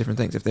prioritize different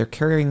things. If they're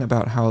caring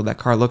about how that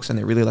car looks and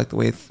they really like the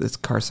way this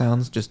car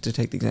sounds, just to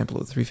take the example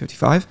of the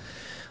 355,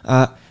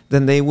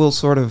 then they will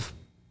sort of,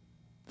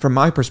 from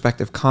my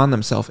perspective, con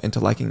themselves into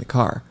liking the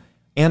car.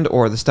 And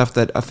or the stuff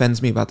that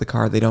offends me about the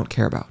car they don't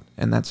care about,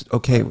 and that's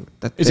okay.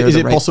 Is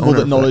it possible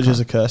that knowledge is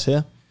a curse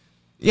here?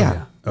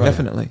 Yeah,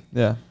 definitely.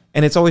 Yeah,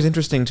 and it's always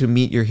interesting to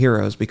meet your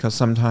heroes because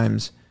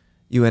sometimes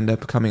you end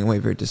up coming away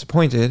very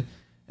disappointed,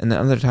 and then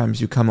other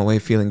times you come away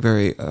feeling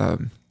very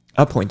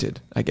appointed,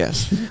 I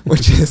guess,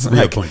 which is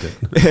like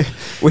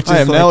which I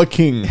am like, now a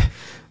king.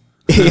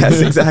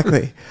 Yes,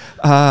 exactly.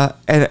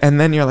 And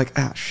then you're like,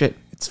 shit,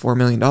 it's $4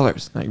 million.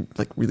 I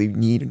like really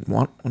need and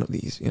want one of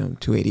these,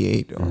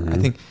 288 or I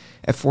think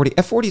F40.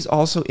 F40 is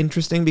also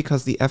interesting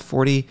because the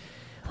F40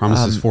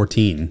 promises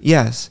 14.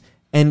 Yes,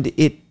 and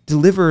it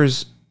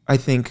delivers, I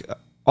think,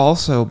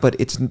 also, but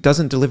it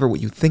doesn't deliver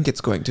what you think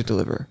it's going to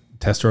deliver.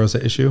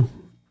 Testarossa issue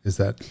is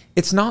that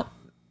it's not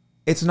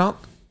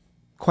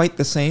quite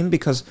the same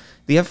because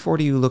the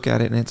F40 you look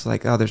at it and it's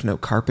like, there's no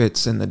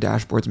carpets and the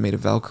dashboard's made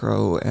of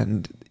Velcro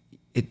and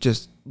it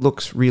just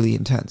looks really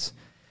intense.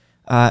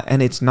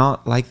 And it's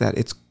not like that.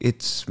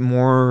 It's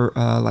more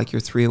like your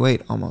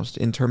 308 almost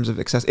in terms of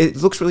access. It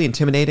looks really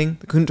intimidating.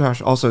 The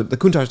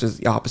Countach is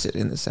the opposite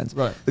in this sense.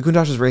 Right. The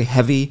Countach is very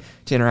heavy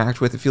to interact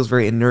with. It feels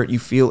very inert. You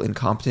feel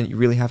incompetent. You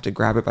really have to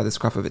grab it by the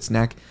scruff of its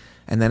neck,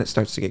 and then it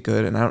starts to get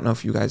good. And I don't know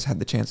if you guys had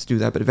the chance to do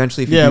that, but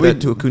eventually if you do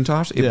that to a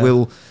Countach, it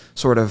will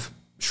sort of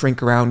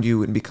shrink around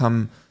you and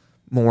become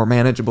more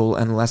manageable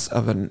and less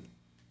of an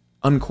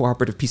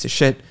uncooperative piece of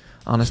shit.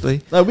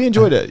 Honestly, no, we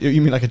enjoyed it.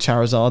 You mean like a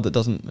Charizard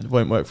that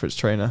won't work for its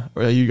trainer?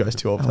 Or are you guys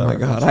too old for that? Oh my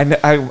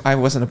god, I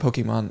wasn't a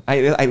Pokemon.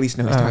 I at least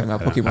know he's talking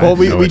about Pokemon. Well,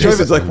 we drove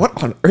it like,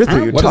 what on earth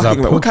are you talking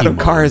about? What kind of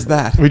car is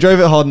that? We drove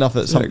it hard enough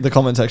that the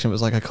comment section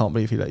was like, I can't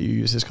believe he let you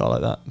use his car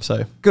like that.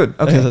 So good.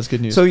 Okay, that's good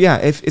news. So yeah,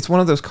 if it's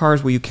one of those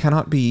cars where you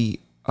cannot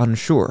be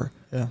unsure,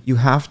 you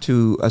have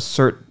to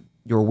assert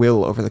your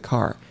will over the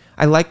car.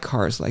 I like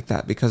cars like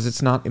that because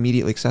it's not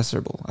immediately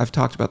accessible. I've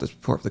talked about this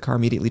before. If the car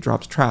immediately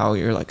drops trow,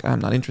 you're like,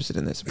 I'm not interested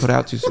in this. Put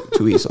out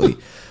too easily.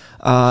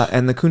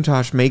 And the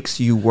Countach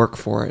makes you work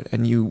for it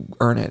and you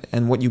earn it.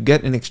 And what you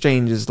get in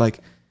exchange is like,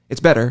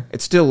 it's better.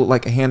 It's still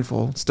like a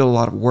handful. It's still a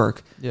lot of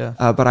work. Yeah.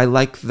 But I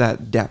like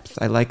that depth.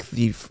 I like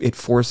it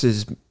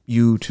forces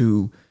you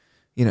to,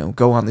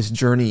 go on this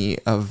journey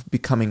of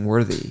becoming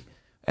worthy.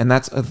 And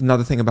that's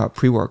another thing about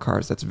pre-war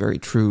cars that's very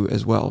true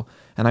as well.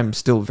 And I'm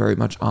still very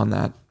much on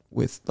that.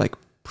 With like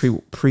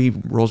pre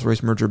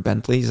Rolls-Royce merger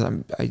Bentleys,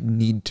 I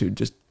need to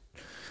just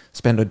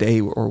spend a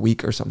day or a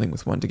week or something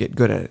with one to get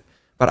good at it.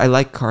 But I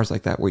like cars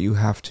like that where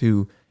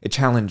it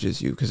challenges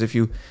you because if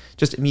you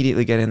just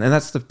immediately get in, and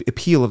that's the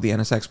appeal of the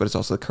NSX, but it's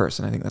also the curse,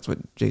 and I think that's what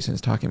Jason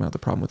is talking about, the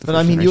problem with the. But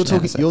I mean, you're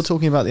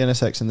talking about the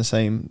NSX in the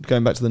same,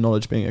 going back to the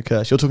knowledge being a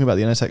curse. You're talking about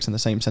the NSX in the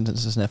same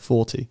sentence as an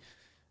F40.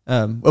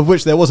 Of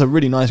which there was a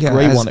really nice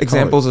grey one.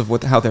 Examples of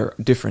how they're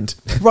different.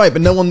 Right,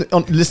 but no one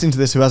listening to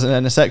this who has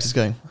an NSX is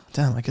going,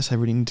 damn, I guess I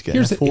really need to get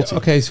an F40.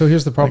 Okay, so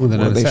here's the problem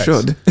with an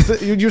NSX. They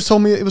should. You just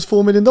told me it was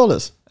 $4 million.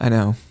 I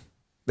know.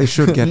 They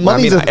should get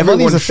one.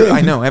 Everyone should.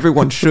 I know.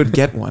 Everyone should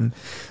get one.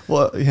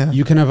 Well, yeah.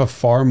 You can have a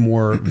far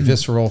more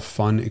visceral,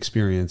 fun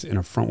experience in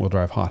a front-wheel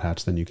drive hot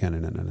hatch than you can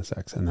in an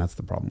NSX, and that's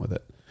the problem with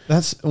it.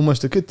 That's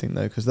almost a good thing,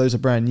 though, because those are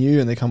brand new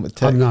and they come with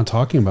tech. I'm not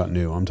talking about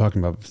new. I'm talking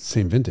about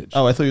same vintage.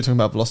 Oh, I thought you were talking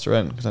about Veloster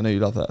N, because I know you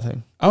love that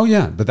thing. Oh,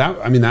 yeah. But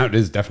that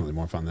is definitely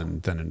more fun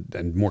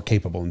and more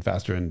capable and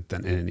faster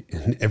than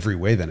in every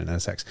way than an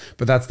NSX.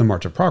 But that's the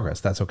march of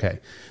progress. That's okay.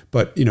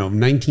 But,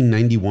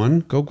 1991,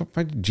 go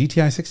back to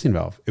GTI 16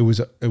 valve. It was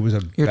a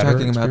You're better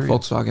talking about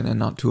experience. Volkswagen and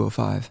not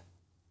 205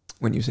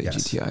 when you say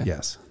yes, GTI.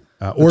 Yes.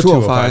 or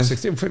 205,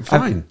 60,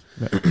 fine.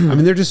 I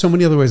mean, there are just so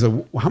many other ways.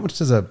 How much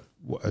does the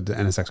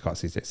NSX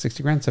cost these days?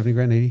 60 grand, 70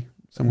 grand, 80?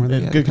 Somewhere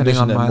there? Good depending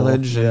on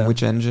mileage and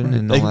which engine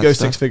and they all can that go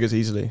stuff. 6 figures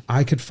easily.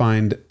 I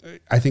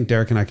think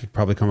Derek and I could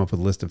probably come up with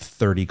a list of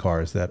 30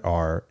 cars that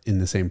are in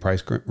the same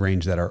price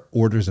range that are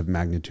orders of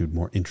magnitude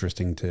more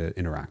interesting to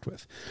interact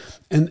with.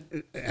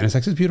 And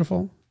NSX is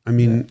beautiful. I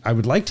mean, I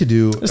would like to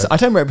do... I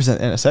don't represent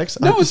NSX.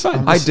 No, it's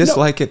fine. I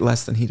dislike it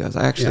less than he does.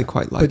 I actually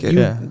quite like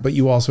it. But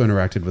you also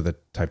interacted with a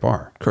Type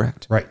R.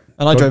 Correct. Right.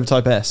 And I drove a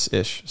Type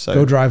S-ish. So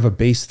go drive a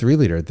base 3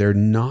 liter. They're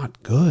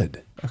not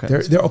good. Okay.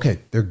 They're okay.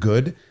 They're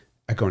good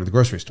at going to the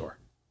grocery store.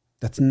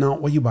 That's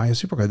not what you buy a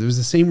supercar. There was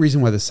the same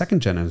reason why the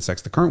second gen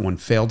NSX, the current one,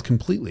 failed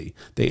completely.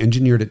 They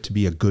engineered it to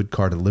be a good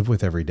car to live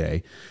with every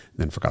day,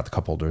 then forgot the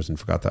cup holders and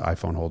forgot the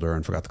iPhone holder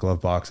and forgot the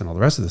glove box and all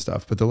the rest of the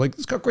stuff. But they're like,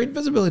 it's got great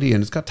visibility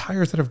and it's got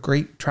tires that have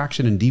great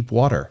traction in deep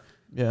water.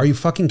 Yeah. Are you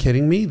fucking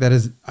kidding me?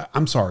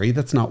 I'm sorry.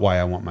 That's not why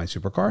I want my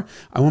supercar.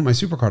 I want my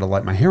supercar to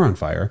light my hair on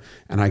fire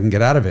and I can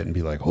get out of it and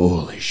be like,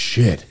 holy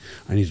shit,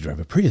 I need to drive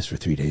a Prius for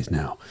 3 days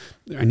now.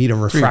 I need a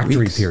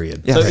refractory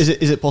period. Yeah. So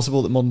is it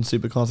possible that modern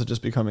supercars are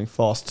just becoming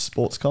fast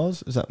sports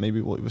cars? Is that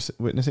maybe what we're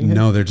witnessing here?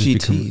 No, they're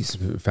just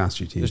GTs.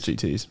 Fast GTs. Just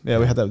GTs. Yeah,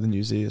 we had that with the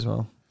new Z as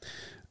well.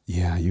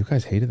 Yeah, you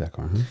guys hated that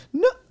car, huh?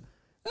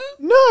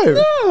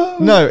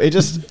 No. It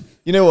just...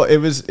 You know what? It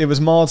was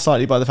marred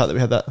slightly by the fact that we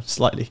had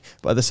that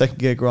by the second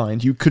gear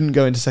grind. You couldn't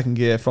go into second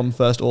gear from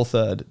first or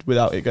third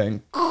without it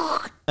going,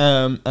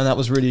 and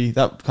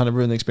that kind of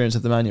ruined the experience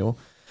of the manual.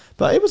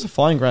 But it was a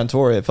fine Grand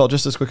Tourer. It felt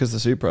just as quick as the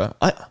Supra.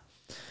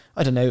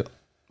 I don't know.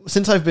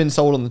 Since I've been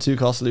sold on the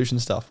 2-car solution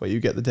stuff, where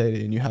you get the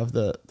daily and you have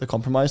the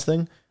compromise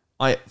thing,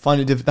 I find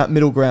it that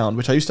middle ground,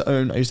 which I used to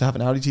own. I used to have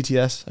an Audi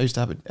TTS. I used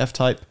to have an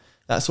F-Type.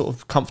 That sort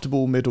of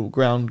comfortable middle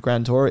ground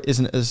Grand Tourer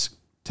isn't as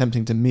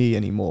tempting to me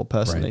anymore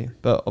personally,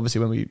 but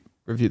obviously when we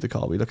review the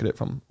car we look at it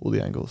from all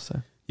the angles.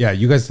 So yeah,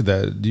 you guys did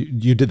that.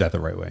 You did that the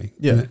right way.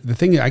 Yeah, the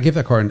thing, I gave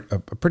that car a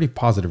pretty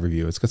positive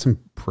review. It's got some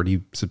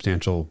pretty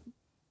substantial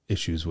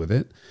issues with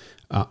it.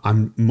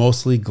 I'm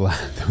mostly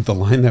glad that the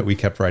line that we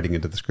kept writing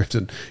into the script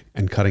and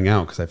cutting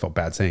out because I felt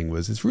bad saying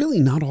was, it's really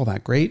not all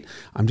that great.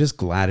 I'm just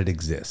glad it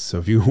exists. So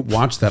if you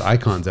watch that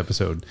Icons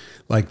episode,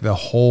 like the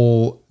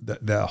whole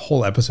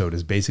episode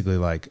is basically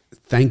like,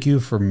 thank you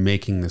for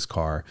making this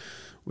car.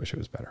 Wish it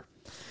was better.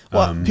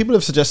 Well, people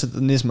have suggested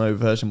the Nismo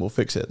version will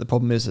fix it. The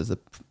problem is that,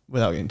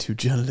 without getting too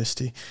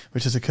journalisty,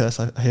 which is a curse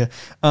I hear,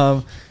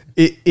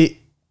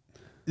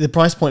 the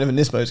price point of a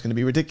Nismo is going to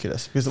be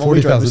ridiculous because the one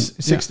we drove was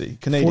 60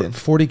 Canadian.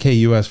 40K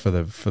US for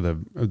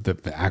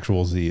the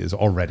actual Z is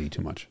already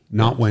too much.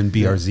 Not when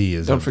BRZ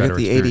is. Don't forget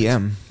the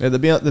ADM. Yeah, the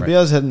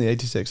BRZ and the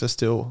 86 are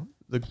still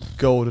the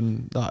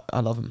golden.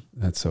 I love them.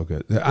 That's so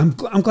good. I'm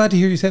glad to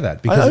hear you say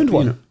that because I owned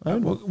one.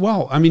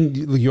 Well, I mean,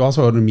 you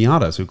also own a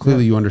Miata, so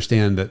clearly you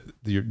understand that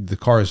the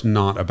car is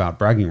not about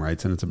bragging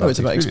rights and it's about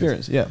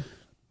experience. Yeah.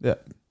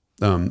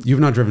 You've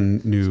not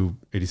driven new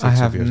 86. I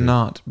have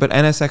not, but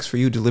NSX for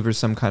you delivers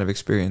some kind of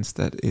experience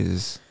that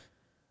is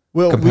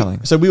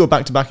compelling. So we were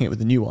back to backing it with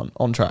the new one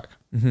on track,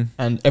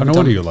 and no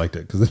wonder you liked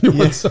it because the new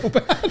one's so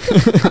bad.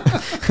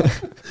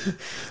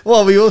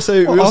 Well, we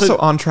also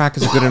on track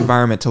is a good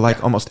environment to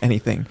like almost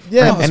anything.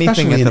 Yeah, right?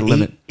 Anything at the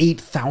limit.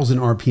 8,000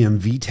 RPM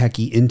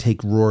VTEC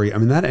intake Rory. I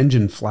mean, that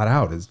engine flat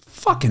out is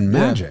fucking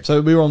magic. Yeah.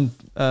 So we were on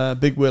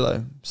Big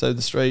Willow. So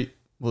the straight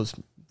was.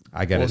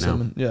 I get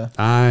awesome. it now.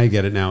 I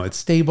get it now. It's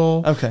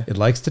stable. Okay. It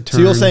likes to turn.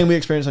 So you're saying we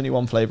experienced only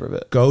one flavor of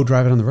it? Go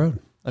drive it on the road.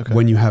 Okay.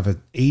 When you have a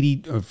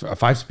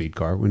 5-speed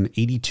car with an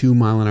 82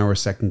 mile an hour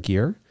second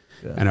gear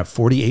and a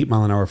 48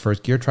 mile an hour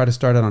first gear, try to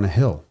start it on a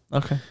hill.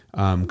 Okay.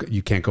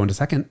 You can't go into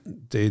second.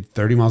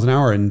 30 miles an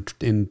hour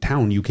in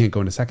town, you can't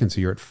go into second.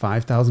 So you're at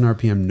 5,000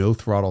 RPM, no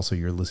throttle. So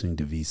you're listening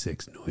to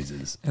V6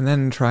 noises. And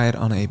then try it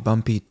on a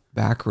bumpy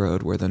back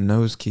road where the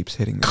nose keeps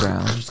hitting the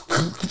ground.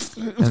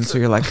 And so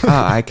you're like,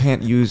 I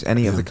can't use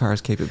any of the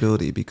car's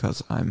capability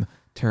because I'm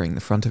tearing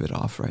the front of it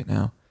off right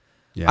now.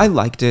 Yeah. I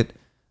liked it.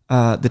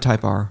 The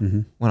Type R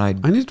when I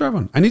need to drive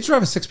one. I need to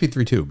drive a 6-speed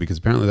 3.2 because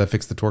apparently that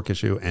fixed the torque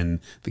issue and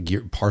the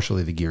gear,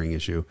 partially the gearing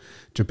issue.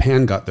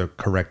 Japan got the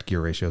correct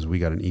gear ratios. We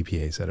got an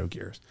EPA set of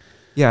gears.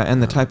 Yeah,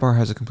 and the Type R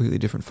has a completely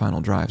different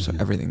final drive, so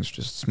everything's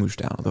just smooshed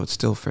down, although it's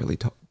still fairly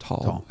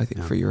tall, I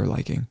think, for your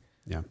liking.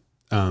 Yeah.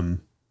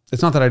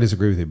 It's not that I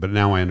disagree with you, but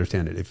now I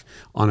understand it. If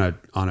on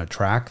a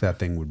track, that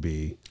thing would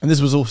be... And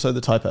this was also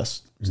the Type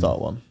S start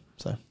one,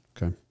 so...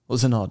 Okay. Well,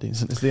 Zanardi is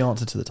the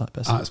answer to the Type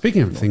S.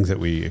 Speaking of things that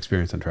we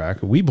experienced on track,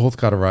 we both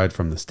got a ride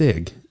from the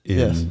Stig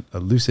in a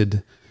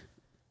Lucid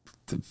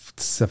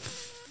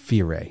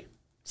Sapphire,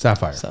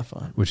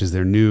 which is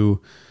their new...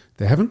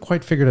 They haven't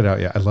quite figured it out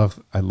yet. I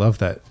love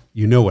that.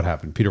 You know what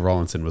happened. Peter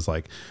Rawlinson was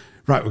like,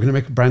 right, we're going to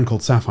make a brand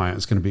called Sapphire.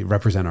 It's going to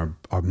represent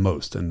our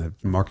most. And the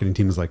marketing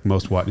team is like,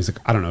 most what? And he's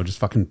like, I don't know, just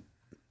fucking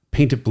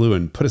paint it blue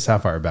and put a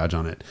Sapphire badge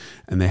on it.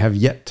 And they have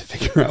yet to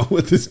figure out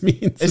what this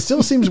means. It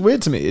still seems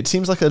weird to me. It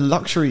seems like a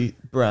luxury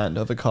brand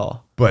of a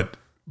car. But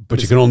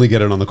you can only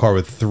get it on the car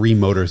with 3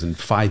 motors and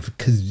 5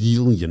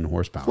 gazillion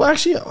horsepower. Well,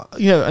 actually,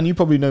 and you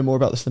probably know more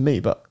about this than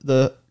me, but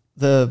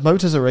the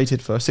motors are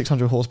rated for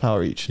 600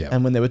 horsepower each. Yep.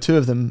 And when there were two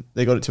of them,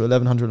 they got it to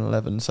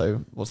 1111.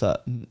 So what's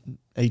that?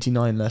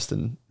 89 less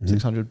than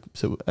 600.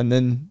 So, and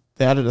then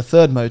they added a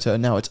third motor,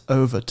 and now it's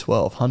over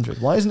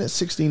 1200. Why isn't it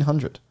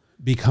 1600?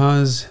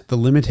 Because the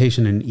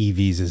limitation in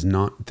EVs is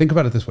not, think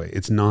about it this way.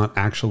 It's not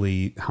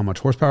actually how much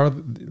horsepower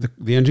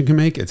the engine can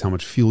make. It's how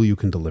much fuel you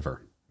can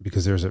deliver.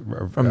 Because there's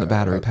from the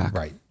battery pack.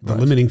 Right. The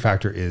limiting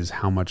factor is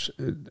how much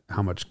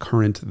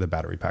current the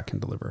battery pack can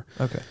deliver.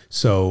 Okay.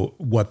 So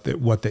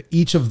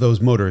each of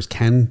those motors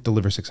can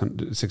deliver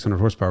 600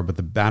 horsepower, but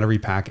the battery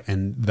pack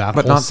and that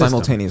but whole not system,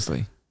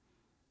 simultaneously.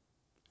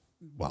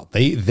 Well,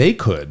 they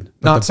could,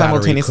 but not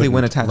simultaneously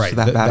when attached to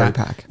that battery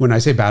pack. When I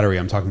say battery,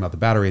 I'm talking about the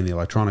battery and the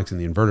electronics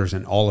and the inverters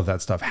and all of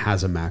that stuff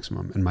has a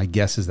maximum. And my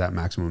guess is that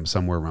maximum is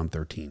somewhere around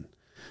 13.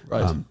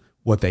 Right.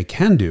 What they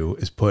can do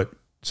is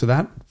so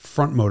that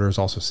front motor is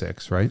also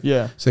 6, right?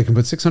 Yeah. So they can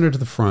put 600 to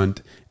the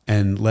front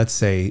and let's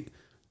say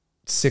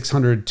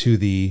 600 to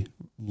the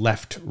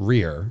left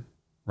rear,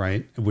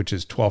 right? Which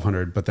is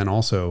 1200, but then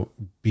also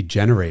be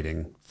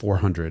generating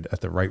 400 at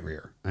the right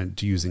rear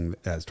and using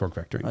as torque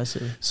vectoring. I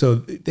see. So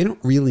they don't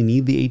really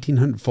need the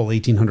full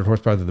 1800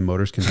 horsepower that the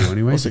motors can do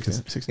anyway. You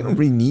don't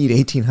really need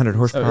 1800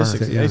 horsepower.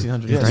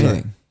 1800, yeah.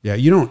 Anything. Yeah,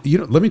 you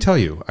don't, let me tell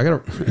you,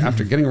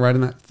 after getting a ride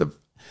in that,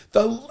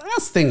 the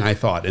last thing I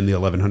thought in the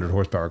 1100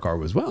 horsepower car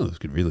was, well, this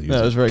could really use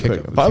it was very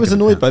quick. But I was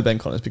annoyed by Ben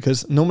Connors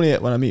because normally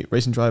when I meet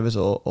racing drivers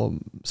or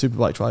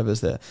superbike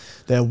drivers,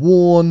 they're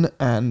worn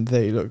and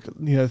they look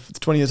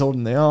 20 years older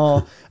than they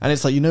are. And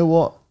it's like, you know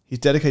what? He's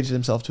dedicated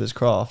himself to his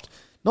craft.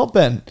 Not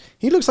Ben.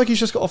 He looks like he's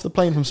just got off the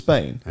plane from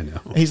Spain. I know.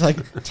 He's like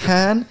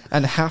tan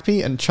and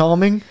happy and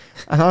charming.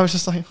 And I was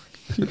just like,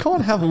 you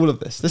can't have all of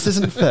this. This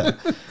isn't fair.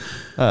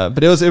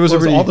 But it was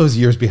really, all those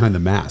years behind the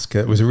mask.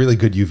 It was a really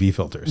good UV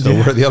filter. So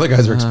where the other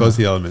guys are exposed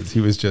to the elements,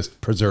 he was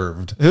just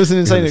preserved. It was an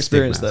insane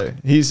experience, though.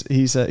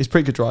 He's a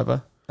pretty good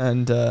driver,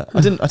 and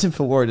I didn't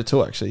feel worried at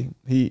all. Actually,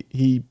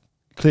 he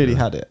clearly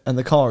had it, and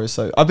the car is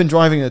so. I've been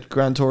driving a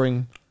Grand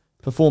Touring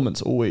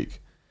Performance all week.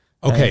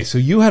 Okay, so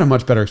you had a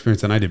much better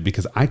experience than I did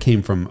because I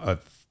came from a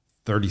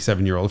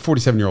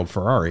 47-year-old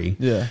Ferrari.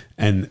 Yeah.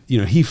 And,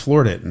 he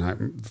floored it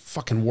and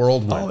fucking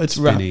world went it's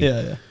spinny.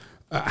 Yeah.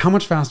 How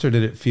much faster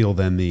did it feel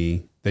than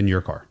your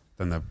car,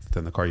 than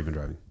the car you've been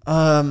driving?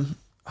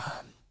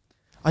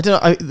 I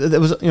don't know.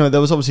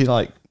 There was obviously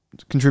like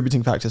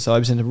contributing factors. So I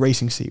was in a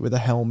racing seat with a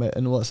helmet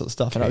and all that sort of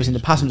stuff. And I was in the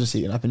passenger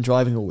seat and I've been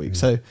driving all week.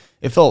 So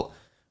it felt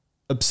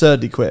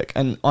absurdly quick.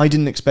 And I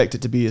didn't expect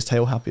it to be as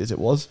tail happy as it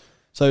was.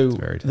 So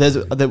there's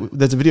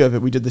a video of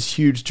it. We did this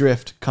huge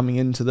drift coming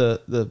into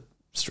the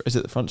is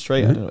it the front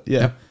straight? I don't know. Yeah.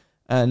 Yep.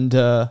 And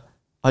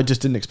I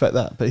just didn't expect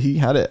that, but he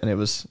had it and it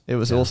was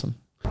awesome.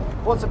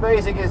 What's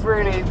amazing is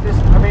really this.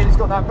 I mean, it's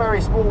got that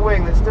very small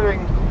wing that's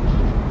doing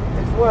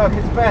its work,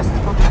 its best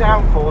for the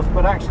downforce,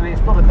 but actually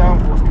it's not a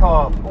downforce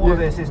car. All of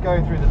this is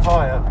going through the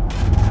tyre.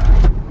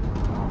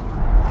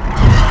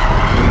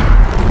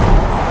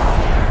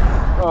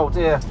 Oh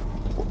dear.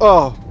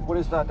 Oh. What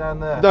is that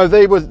down there? No,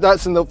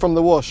 that's from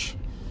the wash.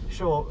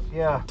 Sure,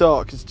 yeah.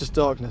 Dark, it's just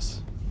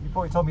darkness. You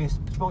probably told me you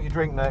spilled your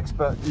drink next,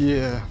 but...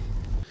 Yeah.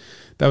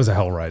 That was a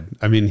hell ride.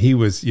 I mean, he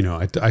was,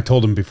 I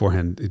told him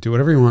beforehand, do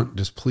whatever you want,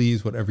 just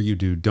please, whatever you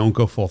do, don't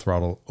go full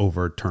throttle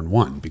over turn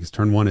 1, because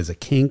turn 1 is a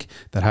kink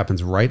that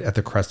happens right at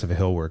the crest of a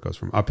hill where it goes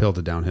from uphill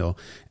to downhill.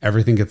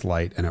 Everything gets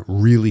light, and a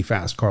really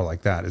fast car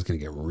like that is going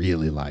to get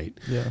really light.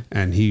 Yeah.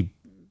 And he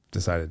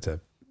decided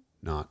to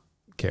not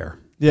care.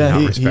 Yeah,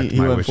 not respect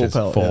my went wishes,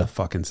 full pelt,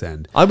 fucking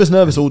send. I was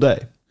nervous all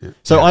day. Yeah.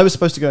 So I was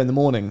supposed to go in the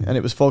morning and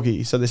it was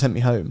foggy, so they sent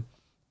me home.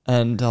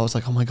 And I was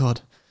like, oh my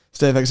God,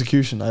 stay of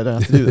execution, I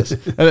don't have to do this.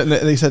 And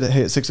they said,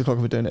 hey, at 6 o'clock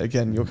we're doing it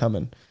again, you're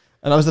coming.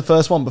 And I was the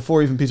first one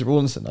before even Peter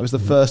Rawlinson. I was the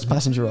first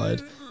passenger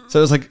ride. So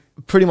it was like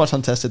pretty much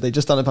untested. They'd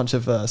just done a bunch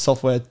of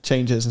software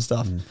changes and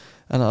stuff.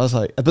 And I was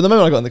like, but the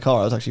moment I got in the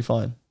car, I was actually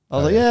fine. I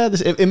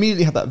was it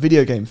immediately had that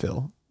video game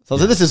feel. So I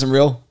was like, this isn't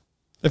real.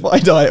 If I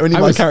die, only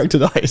my character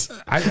dies.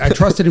 I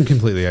trusted him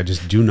completely. I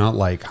just do not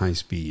like high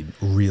speed,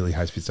 really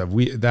high speed stuff.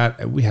 We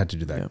had to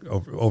do that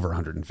over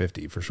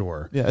 150 for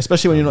sure. Yeah,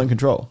 especially when you're not in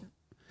control.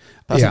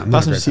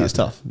 Passenger seat is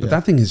tough. But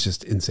that thing is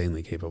just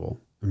insanely capable.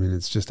 I mean,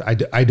 it's just I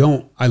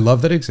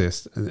love that it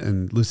exists,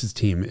 and Lucid's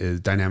team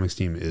Dynamics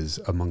team is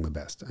among the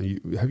best.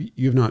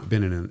 You've not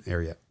been in an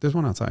area. There's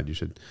one outside. You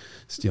should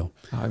steal.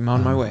 I'm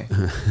on my way.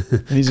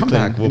 Come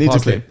back. We'll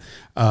pause it.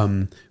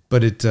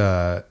 But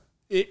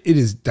it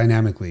is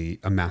dynamically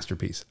a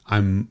masterpiece.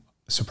 I'm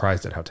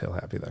surprised at how tail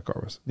happy that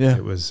car was. Yeah, I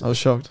was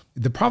shocked.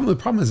 The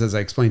problem is, as I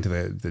explained to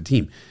the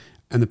team,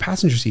 and the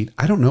passenger seat,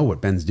 I don't know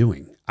what Ben's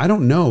doing. I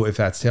don't know if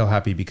that's tail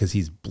happy because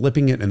he's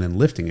blipping it and then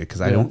lifting it,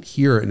 because I don't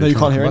hear an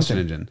internal combustion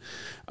engine.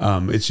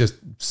 It's just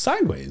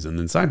sideways and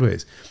then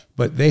sideways.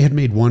 But they had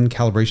made one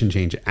calibration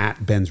change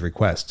at Ben's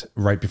request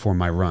right before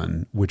my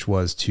run, which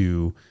was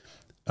to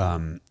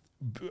on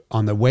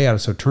the way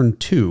out. So turn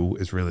 2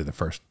 is really the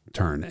first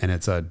turn, and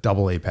it's a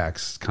double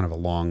apex, kind of a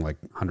long, like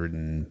 100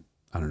 and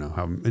I don't know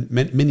how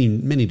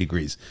many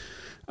degrees.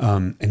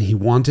 And he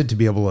wanted to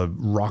be able to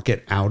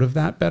rocket out of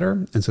that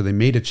better. And so they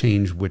made a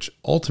change which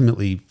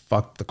ultimately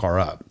fucked the car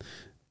up.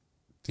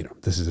 You know,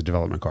 this is a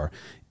development car.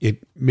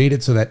 It made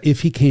it so that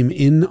if he came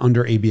in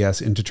under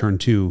ABS into turn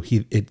 2,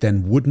 it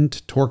then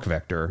wouldn't torque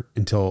vector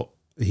until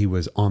he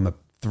was on the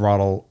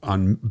throttle,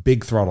 on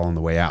big throttle on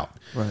the way out.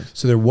 Right.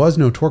 So there was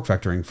no torque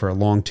vectoring for a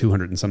long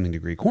 200 and something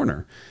degree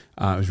corner.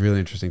 It was really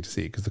interesting to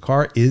see because the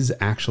car is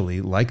actually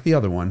like the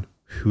other one,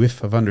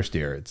 whiff of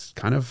understeer. It's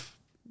kind of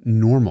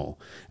normal.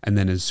 And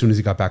then as soon as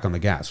he got back on the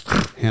gas,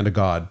 hand of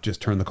God,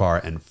 just turned the car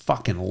and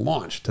fucking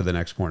launched to the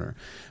next corner.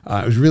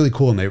 It was really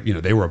cool. And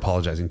they were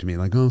apologizing to me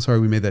like, oh, sorry,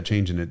 we made that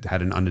change and it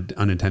had an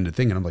unintended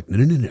thing. And I'm like,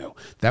 no.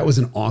 That was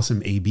an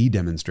awesome A/B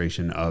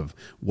demonstration of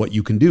what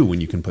you can do when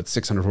you can put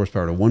 600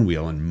 horsepower to one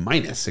wheel and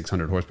minus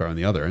 600 horsepower on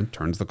the other and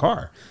turns the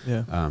car.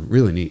 Yeah.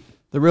 Really neat.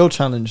 The real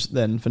challenge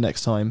then for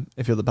next time,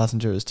 if you're the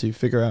passenger, is to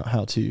figure out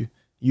how to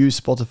use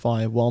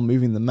Spotify while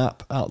moving the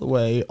map out the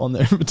way on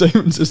their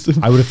infotainment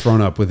system. I would have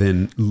thrown up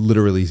within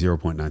literally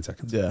 0.9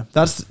 seconds. Yeah,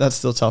 that's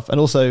still tough. And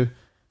also,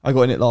 I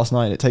got in it last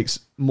night. And it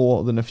takes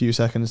more than a few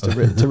seconds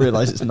to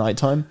realize it's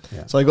nighttime.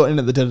 Yeah. So I got in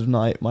at the dead of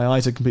night. My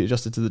eyes are completely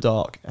adjusted to the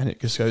dark, and it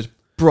just goes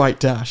bright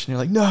dash, and you're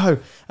like, no.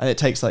 And it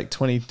takes like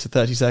 20 to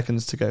 30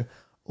 seconds to go,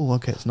 oh,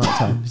 okay, it's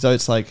nighttime. So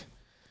it's like,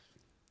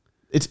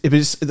 it's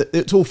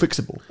all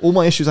fixable. All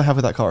my issues I have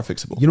with that car are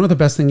fixable. You know what the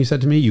best thing you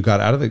said to me? You got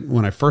out of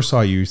when I first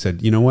saw you, you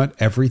said, you know what?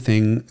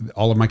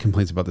 All of my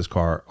complaints about this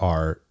car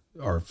are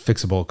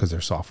fixable because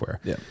they're software.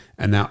 Yeah.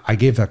 And now I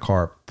gave that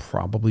car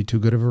probably too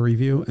good of a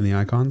review in the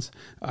icons.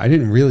 I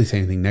didn't really say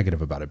anything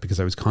negative about it because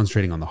I was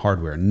concentrating on the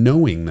hardware,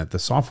 knowing that the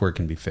software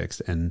can be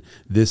fixed. And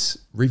this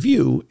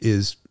review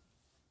is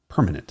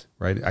permanent,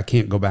 right? I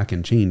can't go back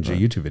and change a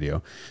YouTube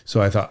video.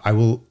 So I thought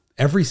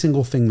every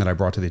single thing that I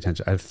brought to the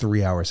attention, I had a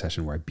 3-hour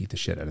session where I beat the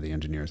shit out of the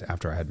engineers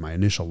after I had my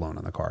initial loan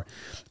on the car.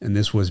 And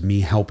this was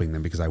me helping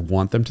them because I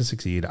want them to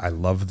succeed. I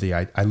love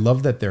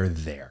that they're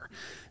there.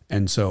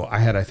 And so I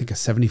had, I think, a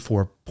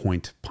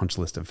 74-point punch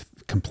list of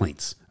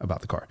complaints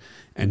about the car.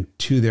 And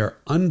to their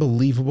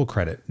unbelievable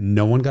credit,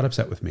 no one got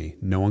upset with me.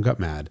 No one got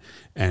mad.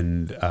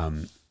 And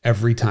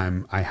every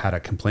time I had a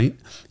complaint,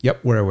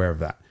 yep, we're aware of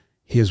that.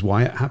 Here's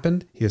why it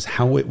happened. Here's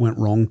how it went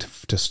wrong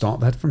to stop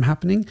that from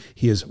happening.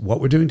 Here's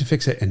what we're doing to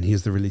fix it. And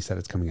here's the release that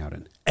it's coming out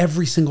in.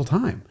 Every single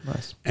time.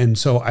 Nice. And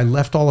so I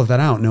left all of that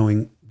out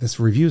knowing this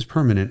review is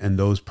permanent and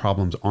those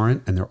problems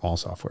aren't, and they're all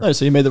software. No,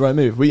 so you made the right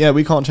move.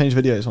 We can't change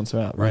videos once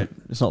they're out, right?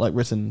 It's not like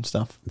written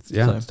stuff.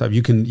 Stuff.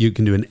 You can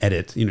do an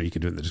edit. You can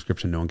do it in the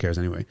description. No one cares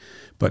anyway.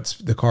 But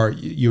the car,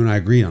 you and I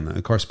agreed on that.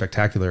 The car's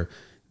spectacular.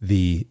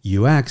 The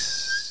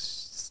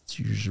UX, it's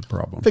usually a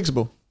problem.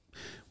 Fixable.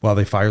 Well,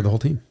 they fired the whole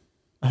team.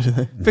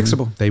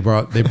 Fixable.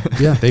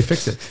 They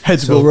fixed it.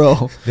 Heads will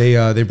roll.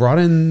 They brought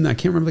in, I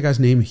can't remember the guy's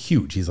name,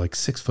 Huge. He's like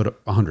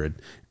 6'100",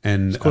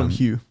 and call him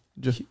Hugh.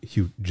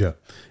 Huge.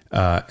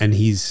 And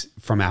he's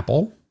from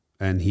Apple,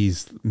 and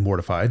he's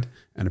mortified,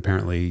 and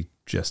apparently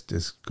just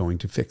is going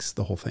to fix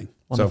the whole thing.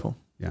 Wonderful.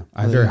 So, yeah,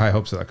 I have very high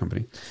hopes of that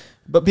company.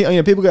 But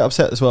people get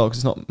upset as well because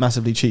it's not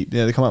massively cheap.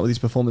 They come out with these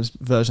performance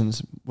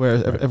versions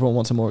where everyone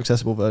wants a more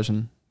accessible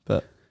version,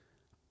 but.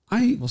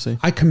 We'll see.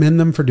 I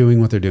commend them for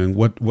doing what they're doing.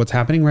 What's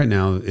happening right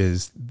now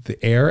is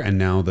the Air and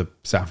now the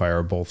Sapphire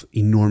are both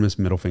enormous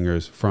middle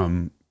fingers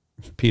from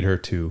Peter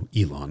to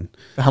Elon.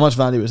 How much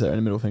value is there in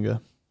a middle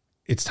finger?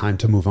 It's time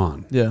to move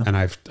on. Yeah. And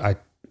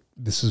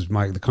this is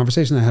the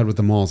conversation I had with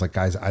them all is like,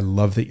 guys, I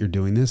love that you're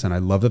doing this, and I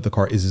love that the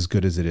car is as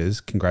good as it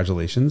is.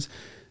 Congratulations.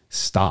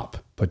 Stop,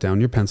 put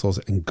down your pencils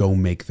and go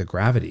make the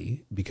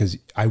Gravity, because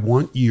I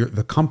want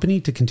the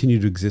company to continue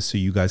to exist so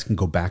you guys can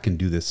go back and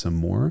do this some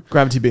more.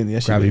 Gravity being the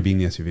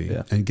SUV.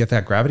 Yeah. And get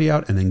that Gravity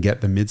out and then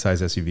get the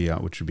midsize SUV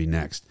out, which would be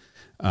next.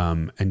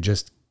 And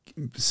just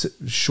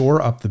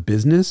shore up the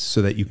business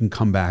so that you can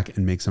come back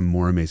and make some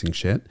more amazing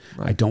shit.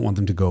 Right. I don't want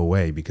them to go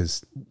away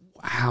because,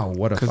 wow,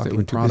 what a fucking they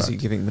were too product. busy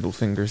giving middle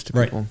fingers to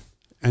people.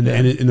 And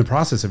in the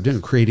process of doing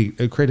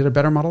it, created a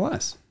better Model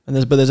S. And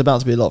there's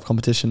about to be a lot of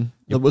competition.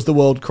 Yep. Was the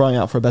world crying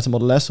out for a better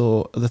Model S,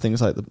 or other things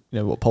like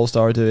what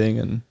Polestar are doing?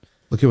 And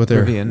look at what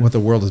the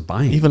world is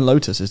buying. Even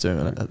Lotus is doing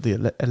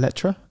the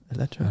Electra.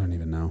 I don't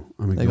even know.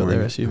 They got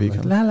their SUV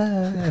coming.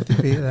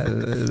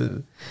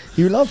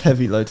 You love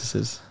heavy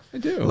Lotuses. I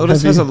do.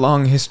 Lotus has a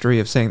long history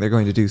of saying they're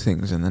going to do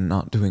things and then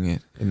not doing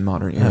it in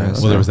modern eras.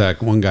 Well, there was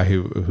that one guy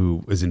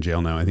who is in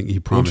jail now. I think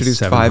he promised introduced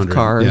 700. 5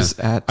 cars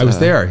at I was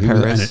there.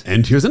 Paris.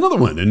 And here's another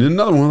one, and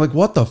another one. Like,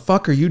 what the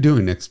fuck are you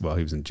doing next? Well,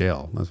 he was in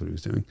jail. That's what he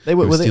was doing. He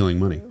was stealing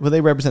money. Were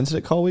they represented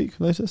at Car Week,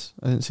 Lotus?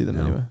 I didn't see them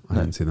anywhere. I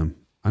didn't see them.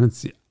 I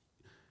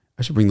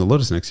should bring the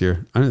Lotus next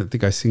year. I don't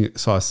think I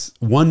saw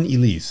one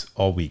Elise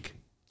all week.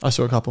 I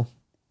saw a couple.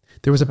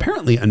 There was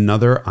apparently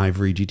another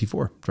Ivory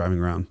GT4 driving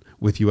around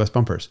with US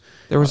bumpers.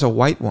 There was a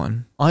white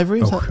one.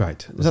 Ivory? Is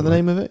right. Is that the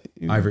name of it?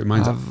 Ivory.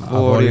 Mine's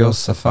Avorio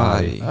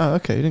Safari. Oh,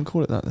 okay. You didn't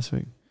call it that this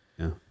week.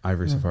 Yeah,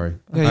 Ivory Safari.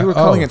 Yeah, you were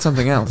calling it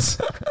something else.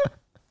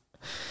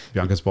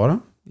 Bianca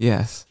Spora?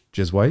 Yes.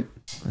 Jizz White?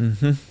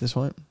 Mm-hmm. This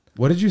white?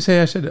 What did you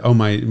say I should? Oh,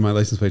 my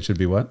license plate should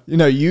be what?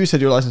 You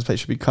said your license plate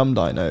should be Come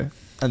Dino.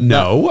 And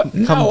no,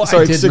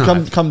 sorry, I did not.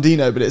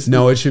 Camdino, but it's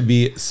no. It should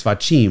be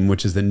Svacim,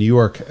 which is the New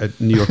York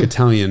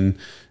Italian.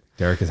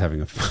 Derek is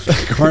having a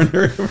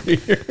coronary over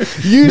here.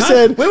 You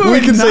said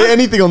we can say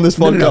anything on this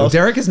podcast. No.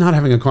 Derek is not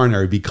having a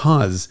coronary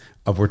because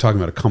of we're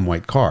talking about a cum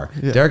white car.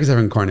 Yeah. Derek is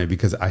having a coronary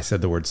because I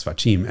said the word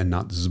Svacim and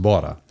not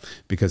Zbora,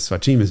 because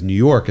Svacim is New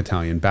York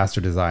Italian,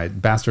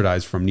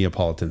 bastardized from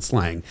Neapolitan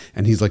slang,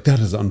 and he's like, that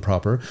is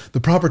improper.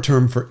 The proper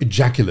term for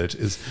ejaculate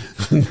is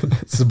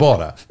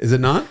Zbora, is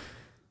it not?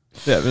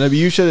 Yeah, but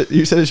you said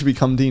it should be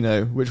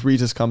Camdino, which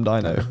reads as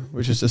Camdino,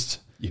 which is just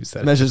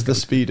measures the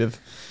speed of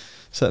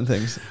certain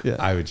things. Yeah,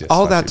 I would just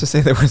all that to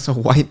say there was a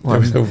white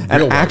one,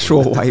 an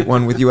actual white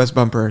one with US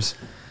bumpers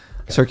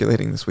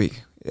circulating this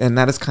week, and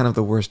that is kind of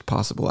the worst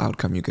possible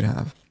outcome you could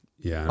have.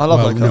 Yeah, I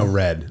love that car. No,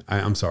 red.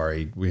 I'm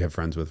sorry, we have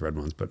friends with red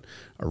ones, but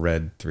a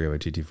red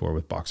 308 GT4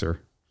 with boxer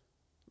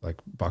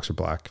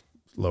black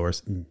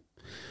lowers.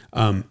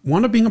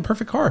 Wound up being a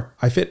perfect car.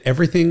 I fit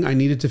everything I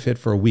needed to fit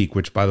for a week,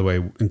 which, by the way,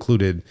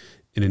 included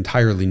an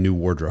entirely new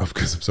wardrobe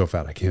because I'm so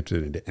fat I can't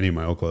fit into any of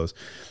my old clothes.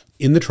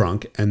 In the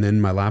trunk, and then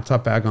my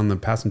laptop bag on the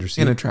passenger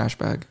seat. In a trash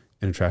bag,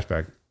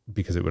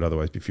 because it would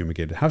otherwise be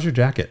fumigated. How's your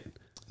jacket?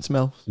 It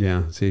smells.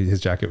 Yeah, see,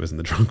 his jacket was in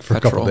the trunk for a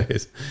couple of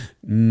days.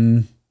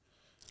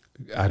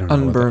 I don't know.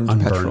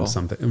 Unburned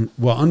something.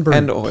 Well, unburned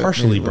and oil,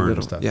 partially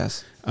burned stuff.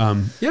 Yes.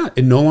 Yeah,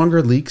 it no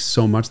longer leaks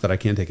so much that I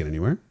can't take it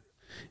anywhere.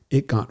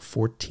 It got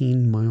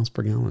 14 miles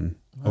per gallon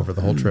over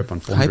the whole trip on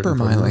 400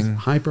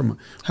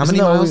 hypermiling. How many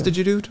miles did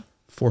you do?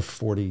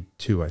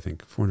 442, I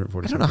think.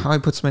 440. I don't know how I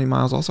put so many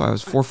miles. Also, I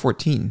was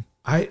 414.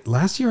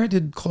 Last year I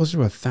did closer to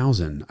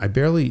 1,000. I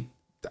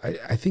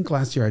think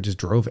last year I just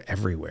drove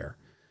everywhere.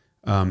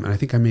 And I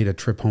think I made a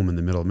trip home in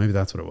the middle. Maybe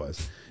that's what it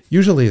was.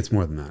 Usually it's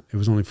more than that. It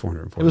was only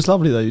 440. It was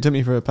lovely though. You took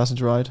me for a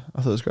passenger ride.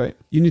 I thought it was great.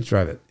 You need to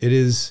drive it. It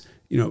is,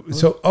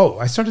 this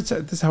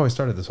is how I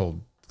started this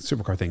whole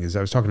supercar thing, is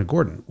I was talking to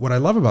Gordon. What I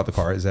love about the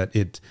car is that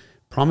it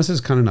promises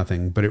kind of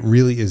nothing, but it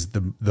really is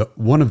the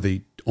one of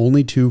the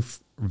only two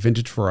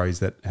vintage Ferraris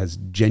that has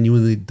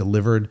genuinely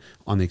delivered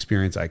on the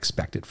experience I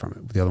expected from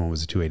it. The other one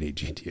was a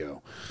 288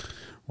 GTO.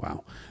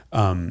 Wow.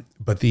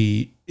 But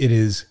it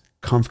is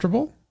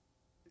comfortable.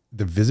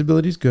 The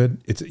visibility is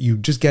good. You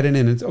just get in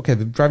and it's okay.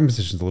 The driving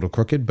position is a little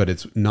crooked, but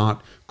it's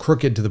not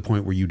crooked to the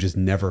point where you just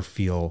never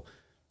feel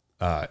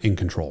in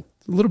control.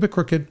 A little bit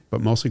crooked,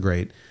 but mostly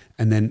great.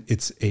 And then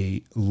it's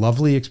a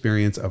lovely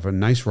experience of a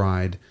nice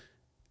ride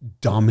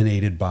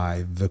dominated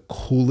by the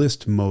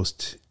coolest,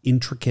 most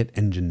intricate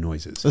engine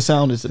noises. The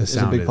sound is a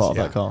big part of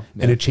that car.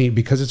 Yeah. And it changed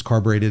because it's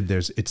carbureted.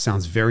 It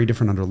sounds very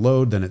different under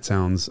load than it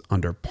sounds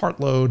under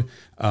part load.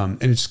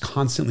 And it's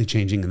constantly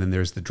changing. And then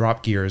there's the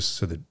drop gears.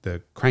 So that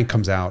the crank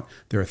comes out.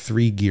 There are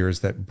 3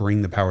 gears that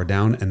bring the power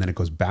down, and then it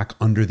goes back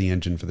under the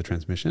engine for the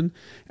transmission.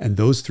 And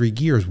those 3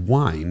 gears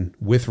whine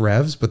with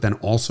revs, but then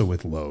also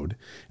with load.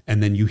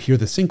 And then you hear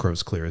the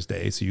synchros clear as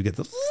day. So you get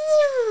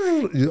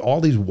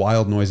all these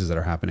wild noises that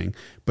are happening,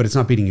 but it's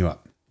not beating you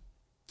up.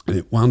 And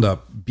it wound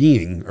up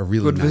being a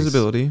really good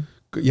visibility.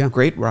 Yeah.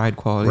 Great ride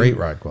quality.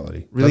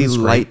 Really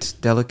light,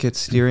 delicate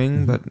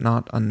steering, but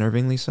not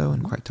unnervingly so,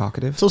 and quite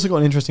talkative. It's also got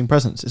an interesting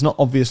presence. It's not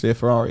obviously a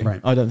Ferrari,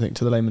 right? I don't think,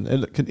 to the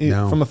layman.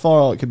 From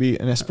afar, it could be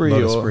an Esprit.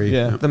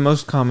 The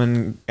most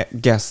common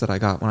guess that I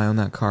got when I owned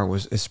that car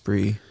was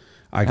Esprit.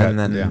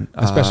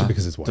 Especially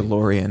because it's white.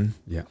 DeLorean.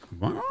 Yeah.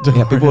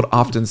 Yeah, people would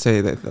often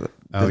say that.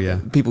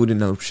 People who didn't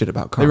know shit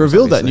about cars. They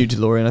revealed that new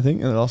DeLorean, I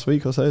think, in the last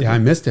week or so. Yeah, I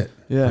missed it.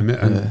 Yeah.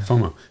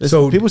 FOMO.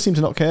 So people seem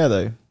to not care,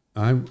 though.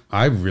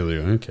 I really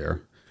don't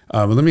care.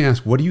 But let me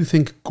ask, what do you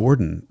think,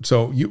 Gordon?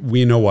 So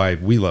we know why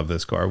we love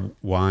this car.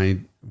 Why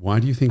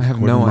do you think? I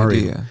have no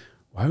idea.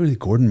 Why would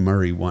Gordon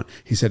Murray want?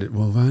 He said it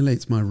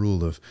violates my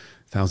rule of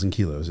 1,000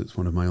 kilos. It's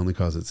one of my only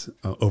cars that's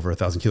over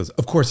 1,000 kilos.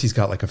 Of course, he's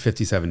got like a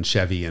 57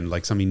 Chevy and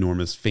like some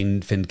enormous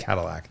finned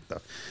Cadillac and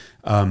stuff.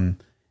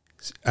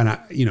 And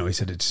he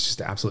said it's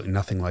just absolutely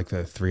nothing like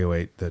the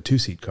 308, the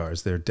 2-seat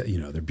cars. They're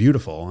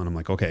beautiful. And I'm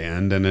like, okay.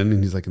 And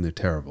he's like, and they're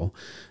terrible.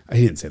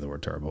 He didn't say the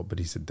word terrible, but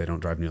he said they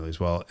don't drive nearly as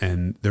well.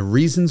 And the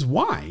reasons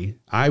why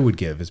I would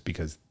give is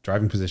because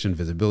driving position,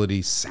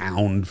 visibility,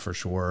 sound for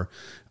sure.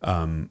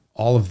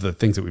 All of the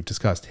things that we've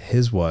discussed.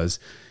 His was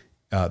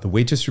the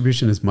weight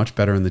distribution is much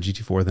better in the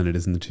GT4 than it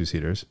is in the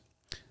 2-seaters.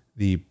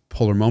 The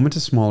polar moment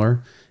is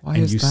smaller. Why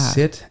is that?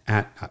 Sit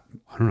at,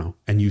 I don't know.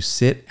 And you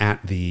sit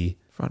at the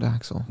front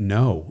axle.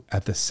 No,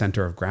 at the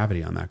center of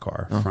gravity on that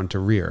car, front to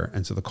rear.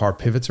 And so the car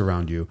pivots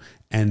around you,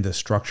 and the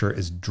structure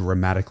is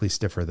dramatically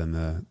stiffer than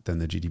the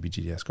GTB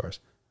GTS cars.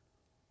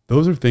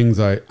 Those are things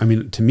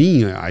to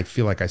me, I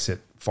feel like I sit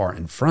far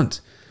in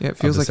front. Yeah, it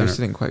feels like you're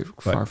sitting quite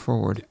far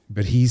forward.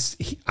 But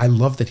I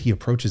love that he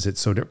approaches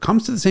it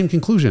comes to the same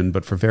conclusion,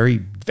 but for very,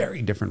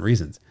 very different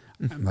reasons.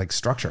 Like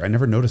structure. I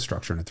never noticed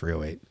structure in a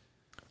 308.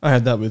 I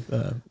had that with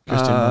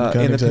Christian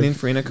in the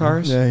Pininfarina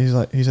cars. Yeah,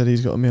 he said he's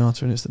got a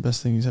Miata and it's the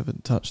best thing he's ever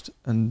touched.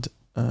 And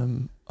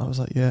I was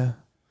like, yeah.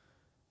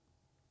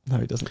 No,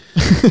 he doesn't.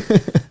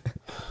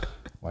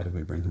 Why did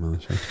we bring him on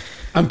the show?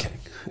 I'm kidding.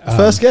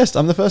 First guest.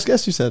 I'm the first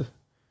guest, you said.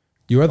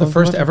 You are the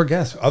first ever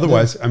guest.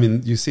 Otherwise,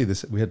 you see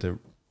this. We had to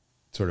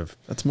sort of.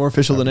 That's more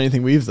official than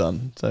anything we've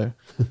done. So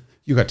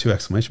you got 2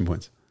 exclamation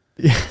points.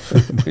 Yeah.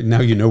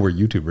 Now you know we're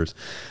YouTubers.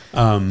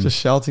 Just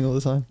shouting all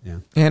the time. Yeah.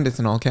 And it's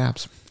in all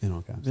caps. In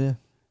all caps. Yeah.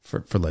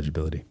 For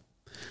legibility.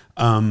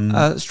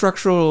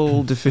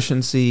 Structural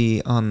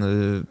deficiency on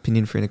the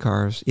Pininfarina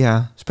cars.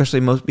 Yeah. Especially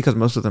because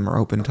most of them are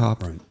open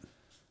top. Right.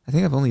 I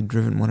think I've only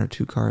driven 1 or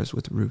 2 cars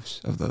with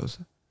roofs of those.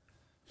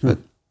 But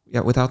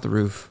yeah, without the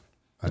roof.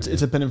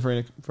 It's a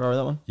Pininfarina Ferrari,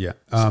 that one? Yeah.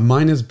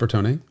 Mine is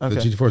Bertone. Okay.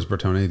 The GT4 is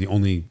Bertone, the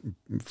only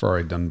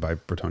Ferrari done by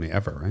Bertone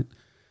ever, right?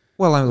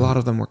 Well, a lot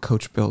of them were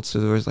coach built, so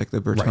there was like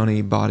the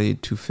Bertone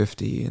bodied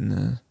 250 and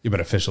the but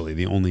officially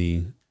the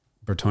only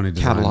Bertone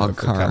design catalog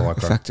car,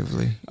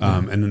 effectively.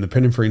 And then the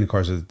Pininfarina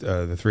cars are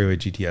the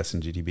 308 GTS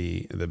and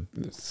GTB.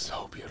 They're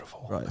so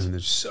beautiful. Right. I mean,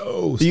 they're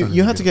so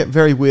You had to get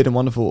very weird and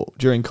wonderful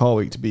during Car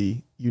Week to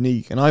be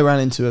unique. And I ran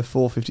into a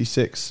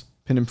 456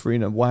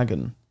 Pininfarina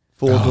wagon.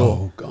 4-door.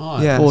 Oh,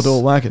 God. Yes.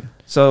 4-door wagon.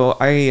 So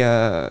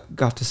I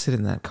got to sit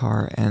in that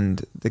car,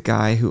 and the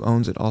guy who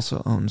owns it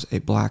also owns a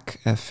black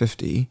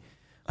F50,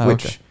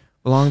 which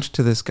belonged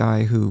to this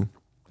guy who,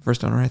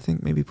 first owner, I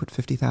think, maybe put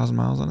 50,000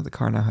 miles on it. The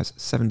car now has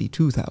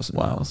 72,000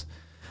 miles.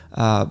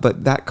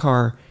 But that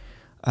car,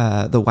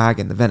 the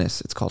wagon, the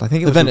Venice, it's called. I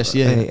think it was Venice,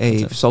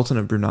 a Sultan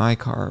of Brunei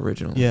car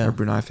originally, or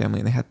Brunei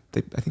family, and I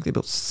think they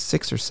built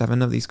 6 or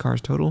 7 of these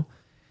cars total.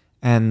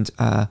 And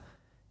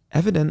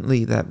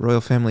evidently that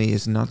royal family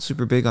is not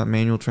super big on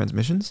manual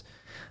transmissions.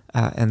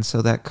 And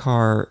so that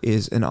car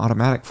is an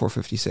automatic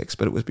 456,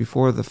 but it was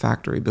before the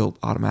factory built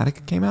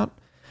automatic came out.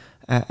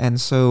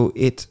 And so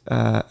it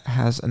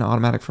has an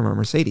automatic from a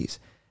Mercedes,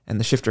 and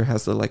the shifter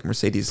has the like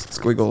Mercedes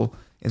squiggle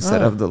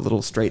instead of the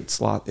little straight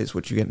slot is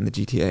what you get in the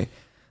GTA.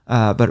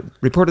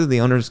 But reportedly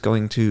the owner is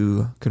going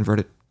to convert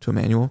it to a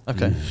manual.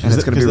 Okay. And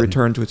it's going to be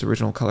returned to its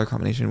original color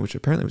combination, which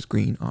apparently was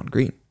green on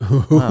green.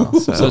 Wow.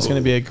 So it's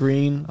going to be a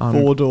green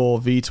 4-door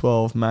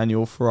V12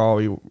 manual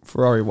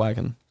Ferrari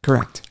wagon.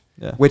 Correct.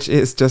 Yeah. Which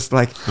is just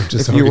like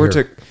if you were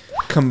to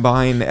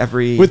combine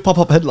every with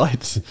pop-up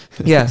headlights.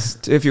 Yes,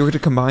 if you were to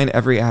combine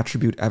every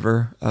attribute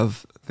ever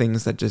of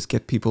things that just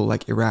get people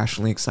like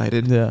irrationally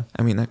excited. Yeah.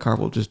 I mean, that car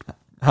will just.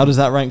 How does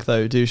that rank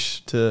though,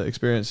 douche to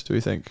experience? Do we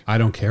think? I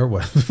don't care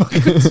what the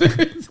fucking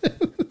experience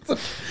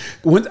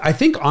is. I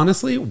think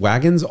honestly,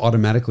 wagons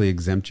automatically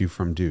exempt you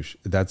from douche.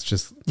 That's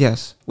just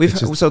yes.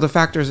 So the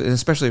factors, and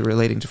especially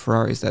relating to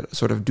Ferraris, that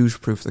sort of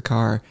douche-proof the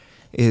car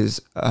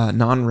is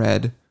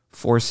non-red,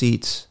 4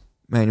 seats,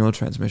 manual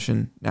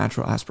transmission,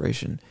 natural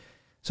aspiration.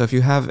 So if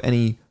you have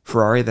any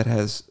Ferrari that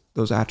has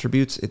those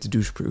attributes, it's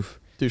douche-proof.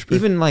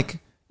 Even like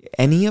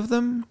any of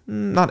them,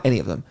 not any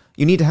of them.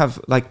 You need to have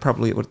like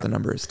probably what the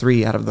number is,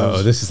 3 out of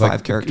those this is 5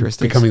 like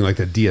characteristics. Becoming like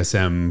a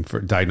DSM for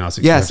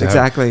diagnostics. Yes,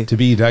 exactly. To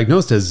be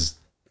diagnosed as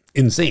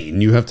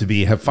insane, you have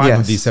to have 5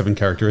 of these 7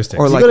 characteristics.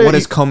 Or like what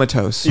is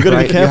comatose? You got to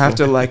be careful. You have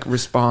to like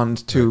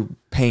respond to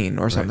pain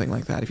or something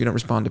like that. If you don't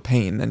respond to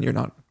pain, then you're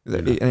not.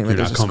 Anyway,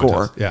 there's a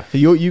score. Yeah. So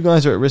you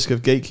guys are at risk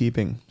of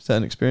gatekeeping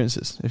certain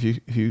experiences if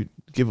you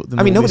give them.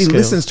 I mean, nobody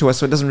listens to us,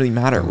 so it doesn't really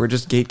matter. We're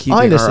just gatekeeping.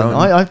 I listen. Our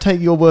own. I take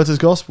your words as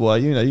gospel.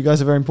 You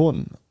guys are very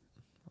important.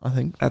 I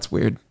think that's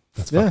weird.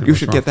 That's you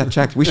should get that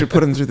checked. We should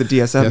put him through the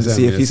DSM to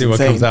see if he's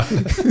insane. What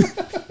comes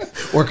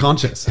out. Or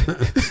conscious.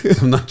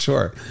 I'm not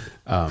sure.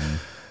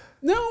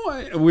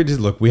 No,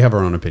 we have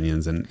our own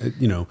opinions, and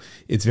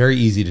it's very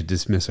easy to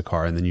dismiss a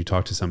car, and then you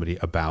talk to somebody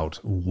about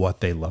what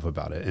they love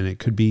about it, and it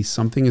could be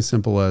something as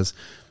simple as,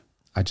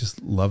 I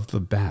just love the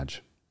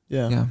badge.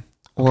 Yeah.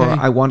 Or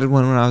I wanted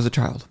one when I was a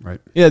child.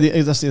 Right. Yeah,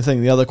 that's the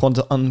thing. The other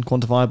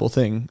unquantifiable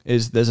thing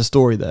is there's a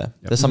story there. Yep.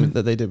 There's something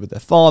that they did with their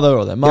father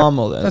or their mom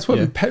or their... That's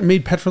what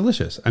made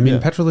Petrolicious. I mean,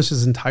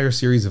 Petrolicious' entire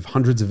series of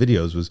hundreds of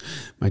videos was,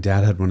 my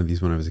dad had one of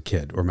these when I was a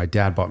kid, or my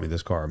dad bought me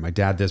this car, or my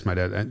dad this, my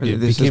dad... It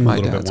became a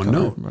little bit one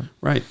note.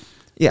 Right.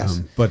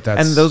 Yes. But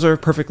that's... And those are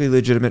perfectly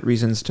legitimate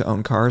reasons to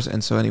own cars,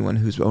 and so anyone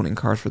who's owning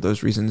cars for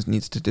those reasons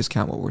needs to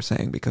discount what we're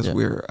saying because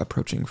we're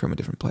approaching from a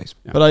different place.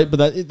 Yeah. But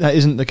that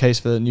isn't the case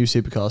for new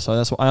supercars, so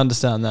that's what I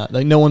understand that.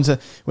 Like, no one's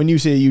when you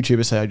see a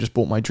YouTuber say, I just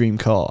bought my dream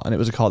car, and it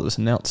was a car that was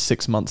announced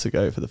 6 months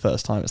ago for the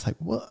first time, it's like,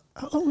 what?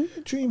 How long were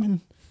you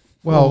dreaming?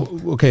 Well,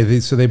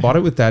 okay, so they bought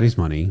it with daddy's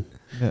money,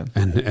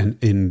 and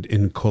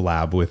in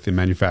collab with the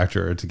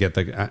manufacturer to get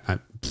the...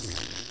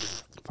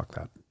 fuck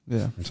that.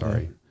 Yeah. I'm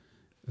sorry. Yeah.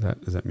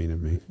 Does that mean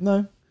of me?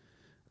 No.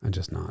 I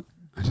just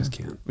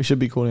can't. We should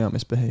be calling out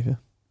misbehavior.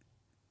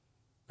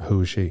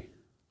 Who is she?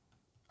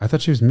 I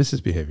thought she was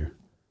Mrs. Behavior.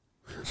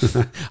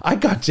 I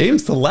got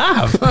James to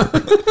laugh.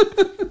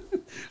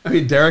 I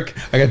mean, Derek,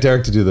 I got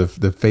Derek to do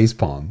the face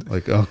palm.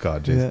 Like, oh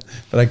God, James. Yeah.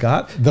 But I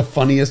got the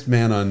funniest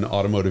man on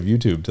automotive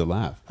YouTube to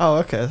laugh. Oh,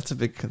 okay. That's a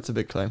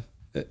big claim.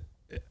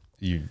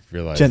 You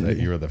realize that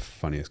you are the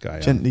funniest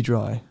guy. Gently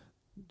dry.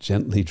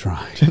 Gently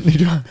dry. Gently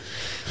dry.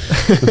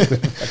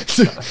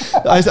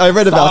 I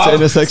read about it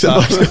in a section.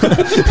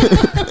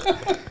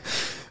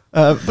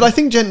 But I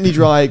think gently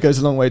dry goes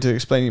a long way to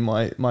explaining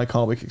my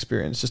Car Week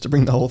experience, just to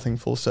bring the whole thing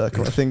full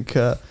circle. I think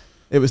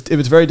It was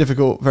very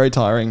difficult, very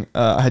tiring.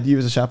 I had you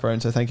as a chaperone,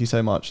 so thank you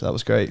so much. That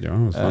was great. Yeah,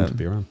 it was fun to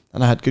be around.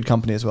 And I had good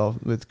company as well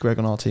with Greg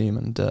on our team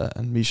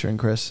and Misha and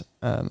Chris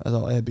as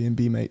our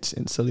Airbnb mates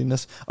in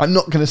Salinas. I'm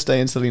not going to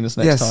stay in Salinas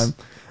next time.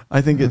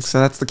 I think it's...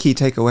 So that's the key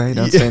takeaway.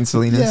 Don't stay in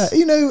Salinas. Yeah,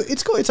 you know,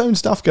 it's got its own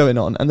stuff going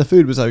on, and the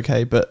food was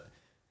okay, but...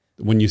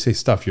 When you say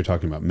stuff, you're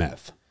talking about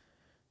meth.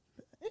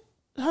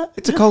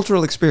 It's a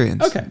cultural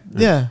experience. Okay.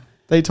 Yeah.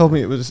 They told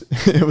me it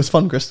was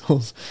fun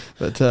crystals,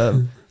 but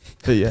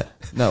yeah,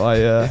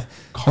 no,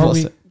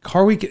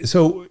 Car week.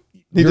 So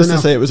needless to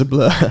say, it was a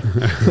blur.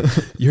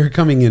 You're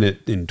coming in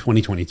in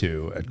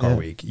 2022 at Car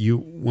Week.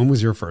 When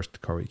was your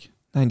first Car Week?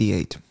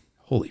 98.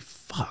 Holy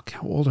fuck!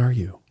 How old are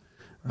you?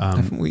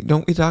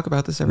 Don't we talk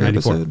about this every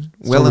 94. episode?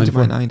 Well into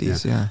my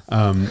 90s, yeah.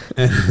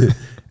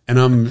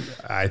 And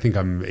I think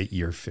I'm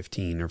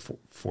 15 or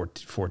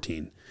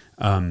 14.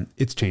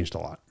 It's changed a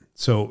lot.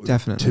 So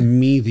definitely, to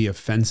me, the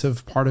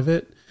offensive part of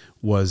it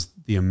was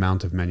the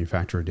amount of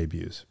manufacturer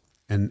debuts,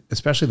 and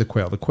especially the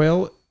Quail. The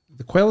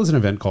Quail is an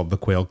event called the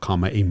Quail, a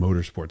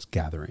motorsports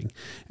gathering.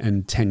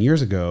 And 10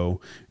 years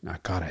ago,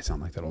 God, I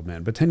sound like that old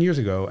man, but 10 years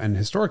ago, and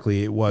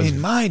historically it was...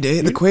 In my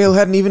day, the Quail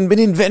hadn't even been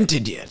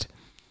invented yet.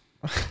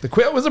 The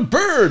Quail was a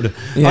bird.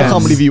 Yes. I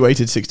can't believe you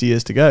waited 60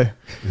 years to go.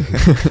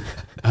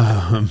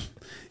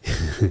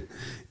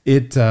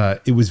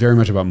 It was very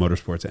much about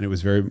motorsports, and it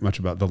was very much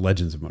about the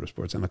legends of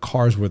motorsports, and the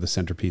cars were the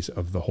centerpiece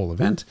of the whole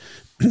event.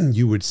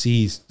 You would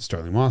see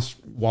Sterling Moss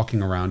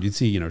walking around. You'd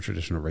see,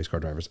 traditional race car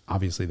drivers.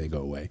 Obviously, they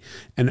go away.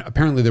 And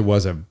apparently, there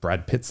was a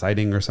Brad Pitt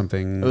sighting or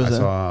something I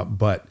saw.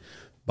 But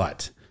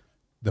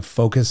the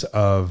focus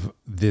of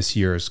this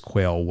year's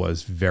Quail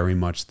was very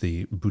much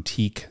the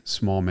boutique,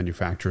 small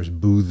manufacturers,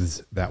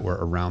 booths that were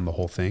around the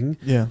whole thing.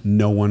 Yeah.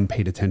 No one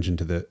paid attention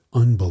to the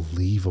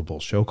unbelievable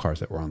show cars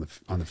that were on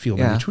the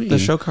field in between. The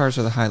show cars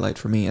are the highlight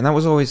for me. And that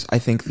was always, I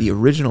think, the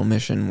original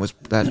mission was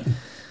that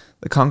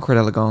the Concours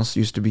d'Elegance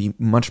used to be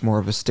much more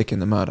of a stick in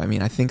the mud. I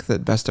mean, I think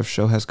that Best of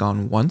Show has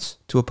gone once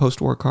to a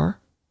post-war car.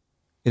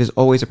 It is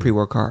always a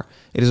pre-war car.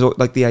 It is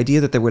like the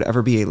idea that there would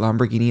ever be a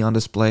Lamborghini on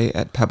display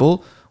at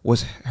Pebble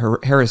was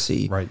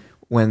heresy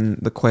when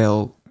the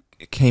Quail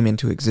came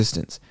into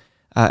existence.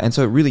 And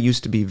so it really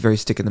used to be very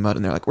stick in the mud.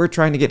 And they're like, we're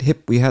trying to get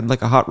hip. We had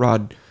like a hot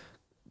rod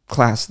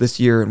class this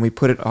year, and we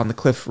put it on the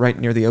cliff right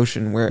near the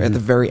ocean, where at the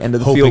very end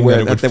of the field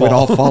where they would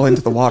all fall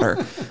into the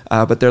water.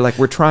 But they're like,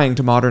 we're trying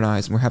to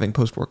modernize, and we're having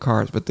post-war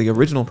cars. But the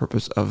original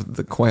purpose of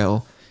the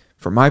Quail,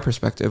 from my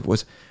perspective,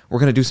 was we're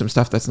going to do some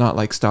stuff that's not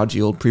like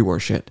stodgy old pre-war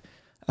shit.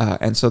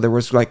 And so there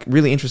was like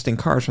really interesting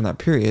cars from that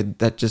period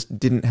that just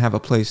didn't have a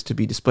place to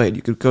be displayed.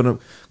 You could go to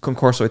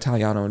Concorso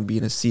Italiano and be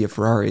in a sea of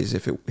Ferraris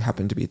if it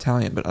happened to be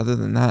Italian. But other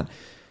than that,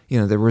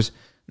 there was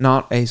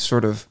not a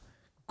sort of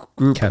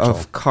group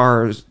of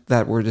cars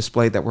that were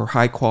displayed that were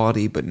high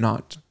quality, but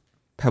not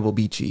Pebble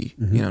Beachy,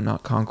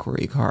 not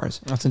Concours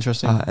cars. That's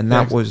interesting. And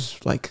that was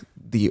like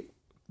the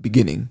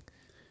beginning.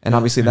 And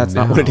obviously that's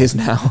not what it is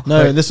now.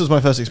 No, and this was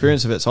my first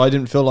experience of it. So I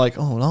didn't feel like,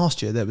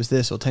 last year there was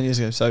this, or 10 years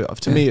ago. So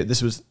to me,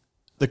 this was...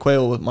 The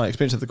Quail, my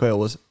experience of the Quail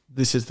was,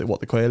 this is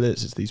what the Quail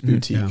is. It's these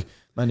boutique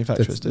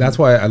manufacturers. That's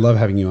why I love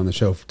having you on the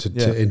show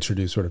to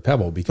introduce sort of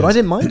Pebble. Because but I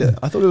didn't mind it.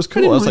 I thought it was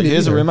cool. I was like,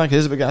 here's a Rimac,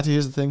 here's a Bugatti,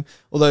 here's the thing.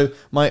 Although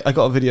I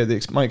got a video,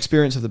 my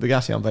experience of the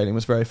Bugatti unveiling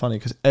was very funny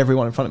because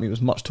everyone in front of me was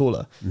much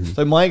taller.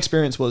 So my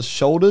experience was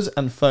shoulders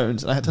and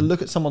phones, and I had to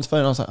look at someone's phone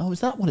and I was like, oh,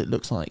 is that what it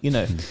looks like?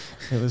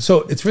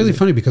 So it's really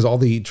funny because all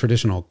the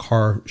traditional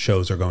car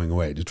shows are going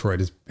away. Detroit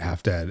is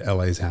half dead,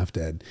 LA is half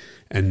dead.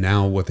 And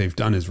now what they've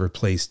done is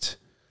replaced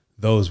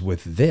those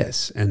with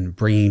this and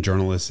bringing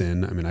journalists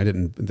in. I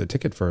mean, the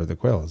ticket for the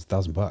Quail is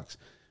 $1,000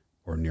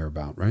 or near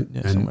about, right?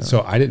 Yeah, and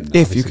so I didn't.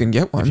 If you can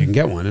get one. If you can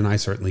get one, and I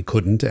certainly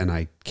couldn't, and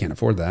I can't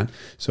afford that.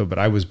 So, but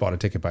I bought a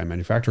ticket by a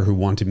manufacturer who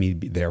wanted me to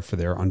be there for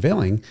their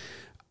unveiling.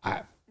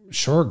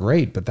 Sure,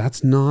 great, but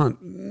that's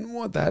not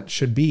what that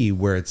should be,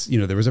 where it's,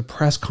 there was a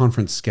press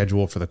conference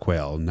schedule for the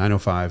Quail,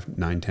 9:05,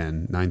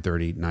 9:10,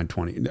 9:30,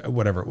 9:20,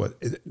 whatever it was.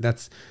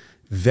 That's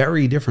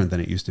very different than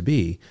it used to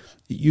be.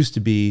 It used to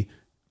be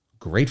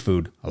great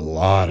food, a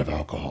lot of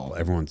alcohol.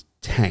 Everyone's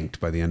tanked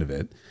by the end of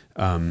it.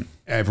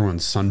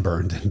 Everyone's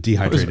sunburned and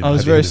dehydrated. I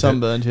was very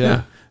sunburned,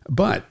 yeah.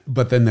 But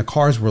then the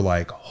cars were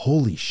like,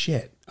 holy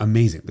shit,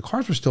 amazing. The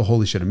cars were still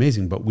holy shit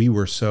amazing, but we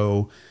were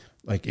so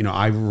like,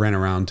 I ran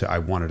around I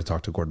wanted to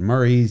talk to Gordon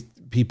Murray's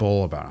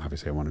people about,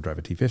 obviously I want to drive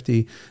a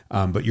T50,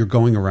 but you're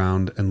going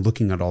around and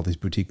looking at all these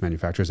boutique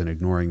manufacturers and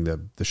ignoring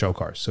the show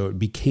cars. So it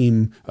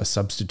became a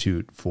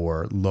substitute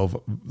for low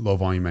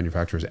volume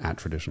manufacturers at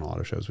traditional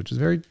auto shows, which is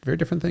a very, very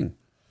different thing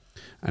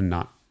and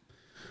not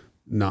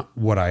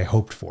what I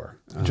hoped for.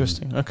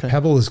 Interesting. Okay.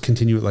 Pebble is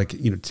continued like,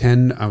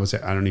 10, I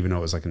don't even know,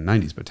 it was like in the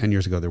 90s, but 10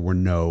 years ago, there were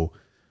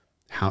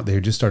they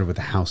had just started with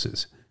the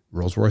houses.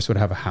 Rolls-Royce would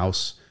have a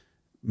house,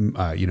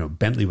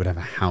 Bentley would have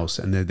a house,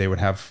 and they would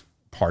have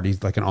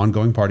parties, like an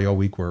ongoing party all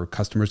week where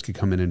customers could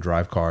come in and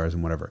drive cars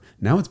and whatever.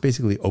 Now it's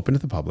basically open to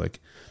the public.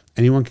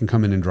 Anyone can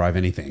come in and drive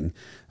anything.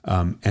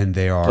 And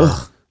they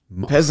are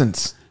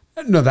peasants.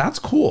 No, that's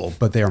cool,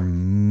 but they are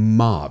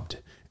mobbed.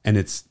 And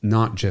it's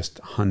not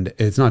just Hyundai.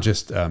 It's not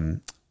just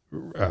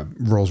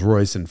Rolls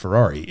Royce and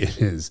Ferrari.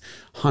 It is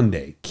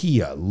Hyundai,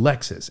 Kia,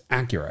 Lexus,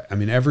 Acura. I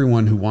mean,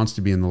 everyone who wants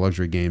to be in the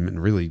luxury game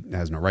and really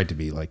has no right to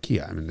be, like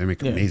Kia. I mean, they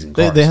make amazing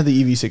cars. They had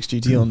the EV6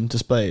 GT on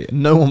display.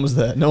 No one was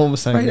there. No one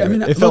was saying right. I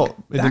mean, it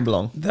didn't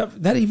belong. That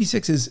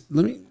EV6 is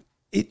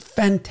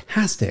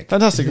fantastic.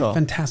 Fantastic car.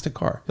 Fantastic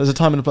car. There's a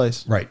time and a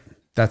place. Right.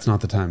 That's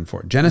not the time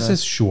for it.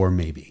 Genesis, sure,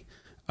 maybe.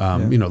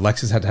 You know,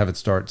 Lexus had to have it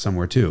start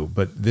somewhere too.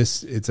 But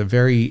it's a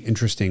very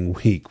interesting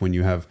week when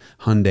you have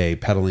Hyundai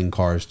peddling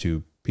cars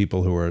to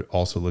people who are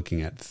also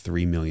looking at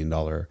 $3 million.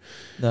 No,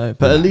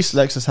 but at least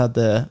Lexus had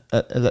their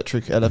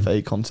electric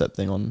LFA concept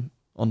thing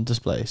on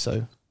display,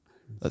 so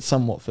that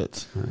somewhat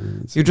fits.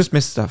 You just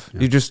miss stuff.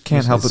 You just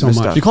can't help but miss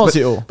stuff. You can't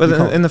see it all.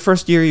 But in the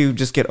first year, you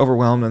just get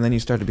overwhelmed, and then you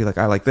start to be like,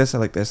 I like this,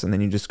 and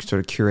then you just sort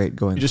of curate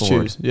going forward. You just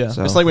choose, yeah.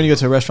 So, it's like when you go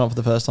to a restaurant for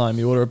the first time,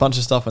 you order a bunch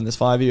of stuff, and there's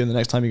 5 of you, and the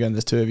next time you go and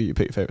there's 2 of you, you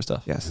pick your favorite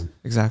stuff. Yes,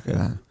 exactly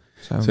that.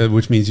 So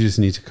which means you just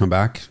need to come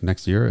back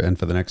next year and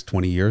for the next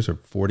 20 years or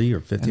 40 or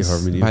 50,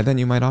 however many years. By then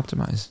you might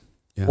optimize.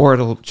 Yeah. Or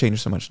it'll change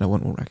so much no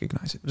one will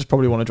recognize it. I just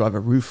probably want to drive a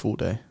roof all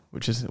day,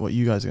 which is what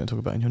you guys are going to talk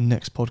about in your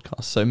next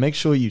podcast. So make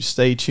sure you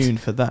stay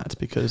tuned for that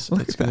because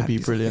it's going to be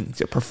brilliant.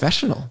 It's a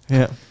professional.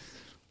 Yeah.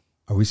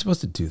 Are we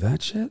supposed to do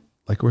that shit?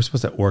 Like we're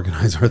supposed to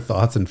organize our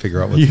thoughts and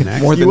figure out what's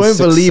next? You won't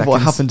believe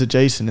what happened to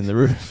Jason in the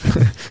roof.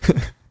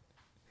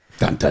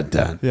 Dun, dun,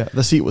 dun. Yeah,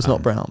 the seat was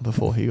not brown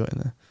before he got in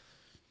there.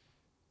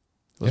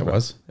 It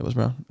was? It was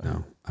brown.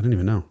 No, I didn't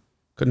even know.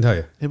 Couldn't tell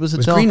you. It was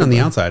green on the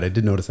outside. I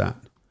did notice that.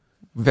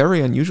 Very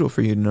unusual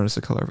for you to notice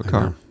the color of a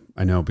car.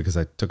 I know because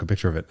I took a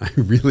picture of it. I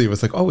really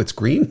was like, oh, it's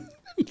green?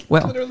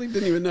 Well, literally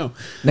didn't even know.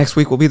 Next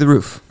week will be the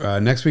roof.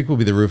 Next week will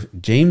be the roof.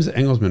 James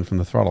Engelsman from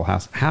the Throttle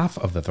House, half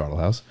of the Throttle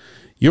House.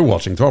 You're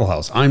watching Throttle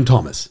House. I'm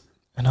Thomas.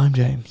 And I'm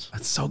James.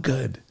 That's so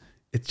good.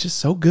 It's just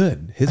so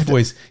good. His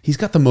voice, he's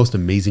got the most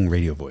amazing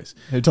radio voice.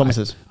 Who Thomas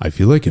is? I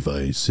feel like if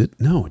I sit,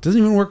 no, it doesn't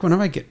even work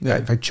whenever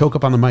if I choke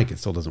up on the mic, it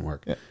still doesn't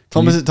work. Yeah.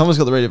 Thomas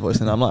got the radio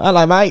voice and I'm like,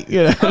 hello mate.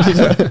 You know,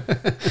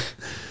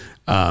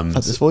 I've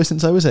had this voice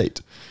since I was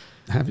 8.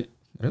 Have you?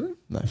 Really?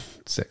 No.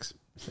 6,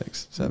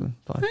 7,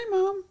 5. Hey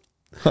mom.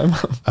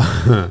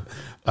 Hi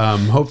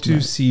mom. Hope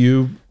to see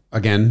you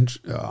again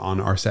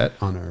on our set,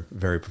 on our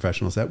very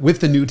professional set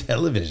with the new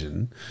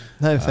television.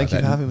 No, thank you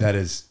for having me. That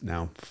is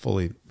now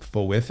fully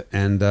full width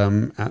and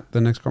at the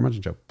next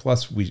Carmudgeon Show.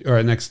 Plus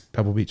at next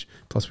Pebble Beach.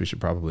 Plus we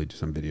should probably do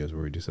some videos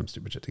where we do some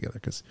stupid shit together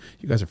because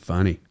you guys are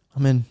funny.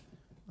 I'm in.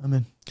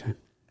 Okay.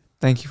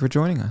 Thank you for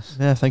joining us.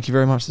 Yeah, thank you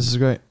very much. This is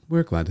great.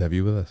 We're glad to have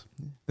you with us.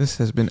 This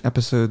has been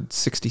episode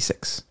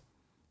 66.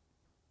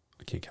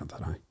 I can't count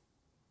that high.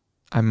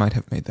 I might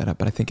have made that up,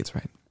 but I think it's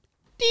right.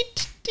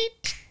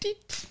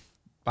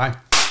 Bye.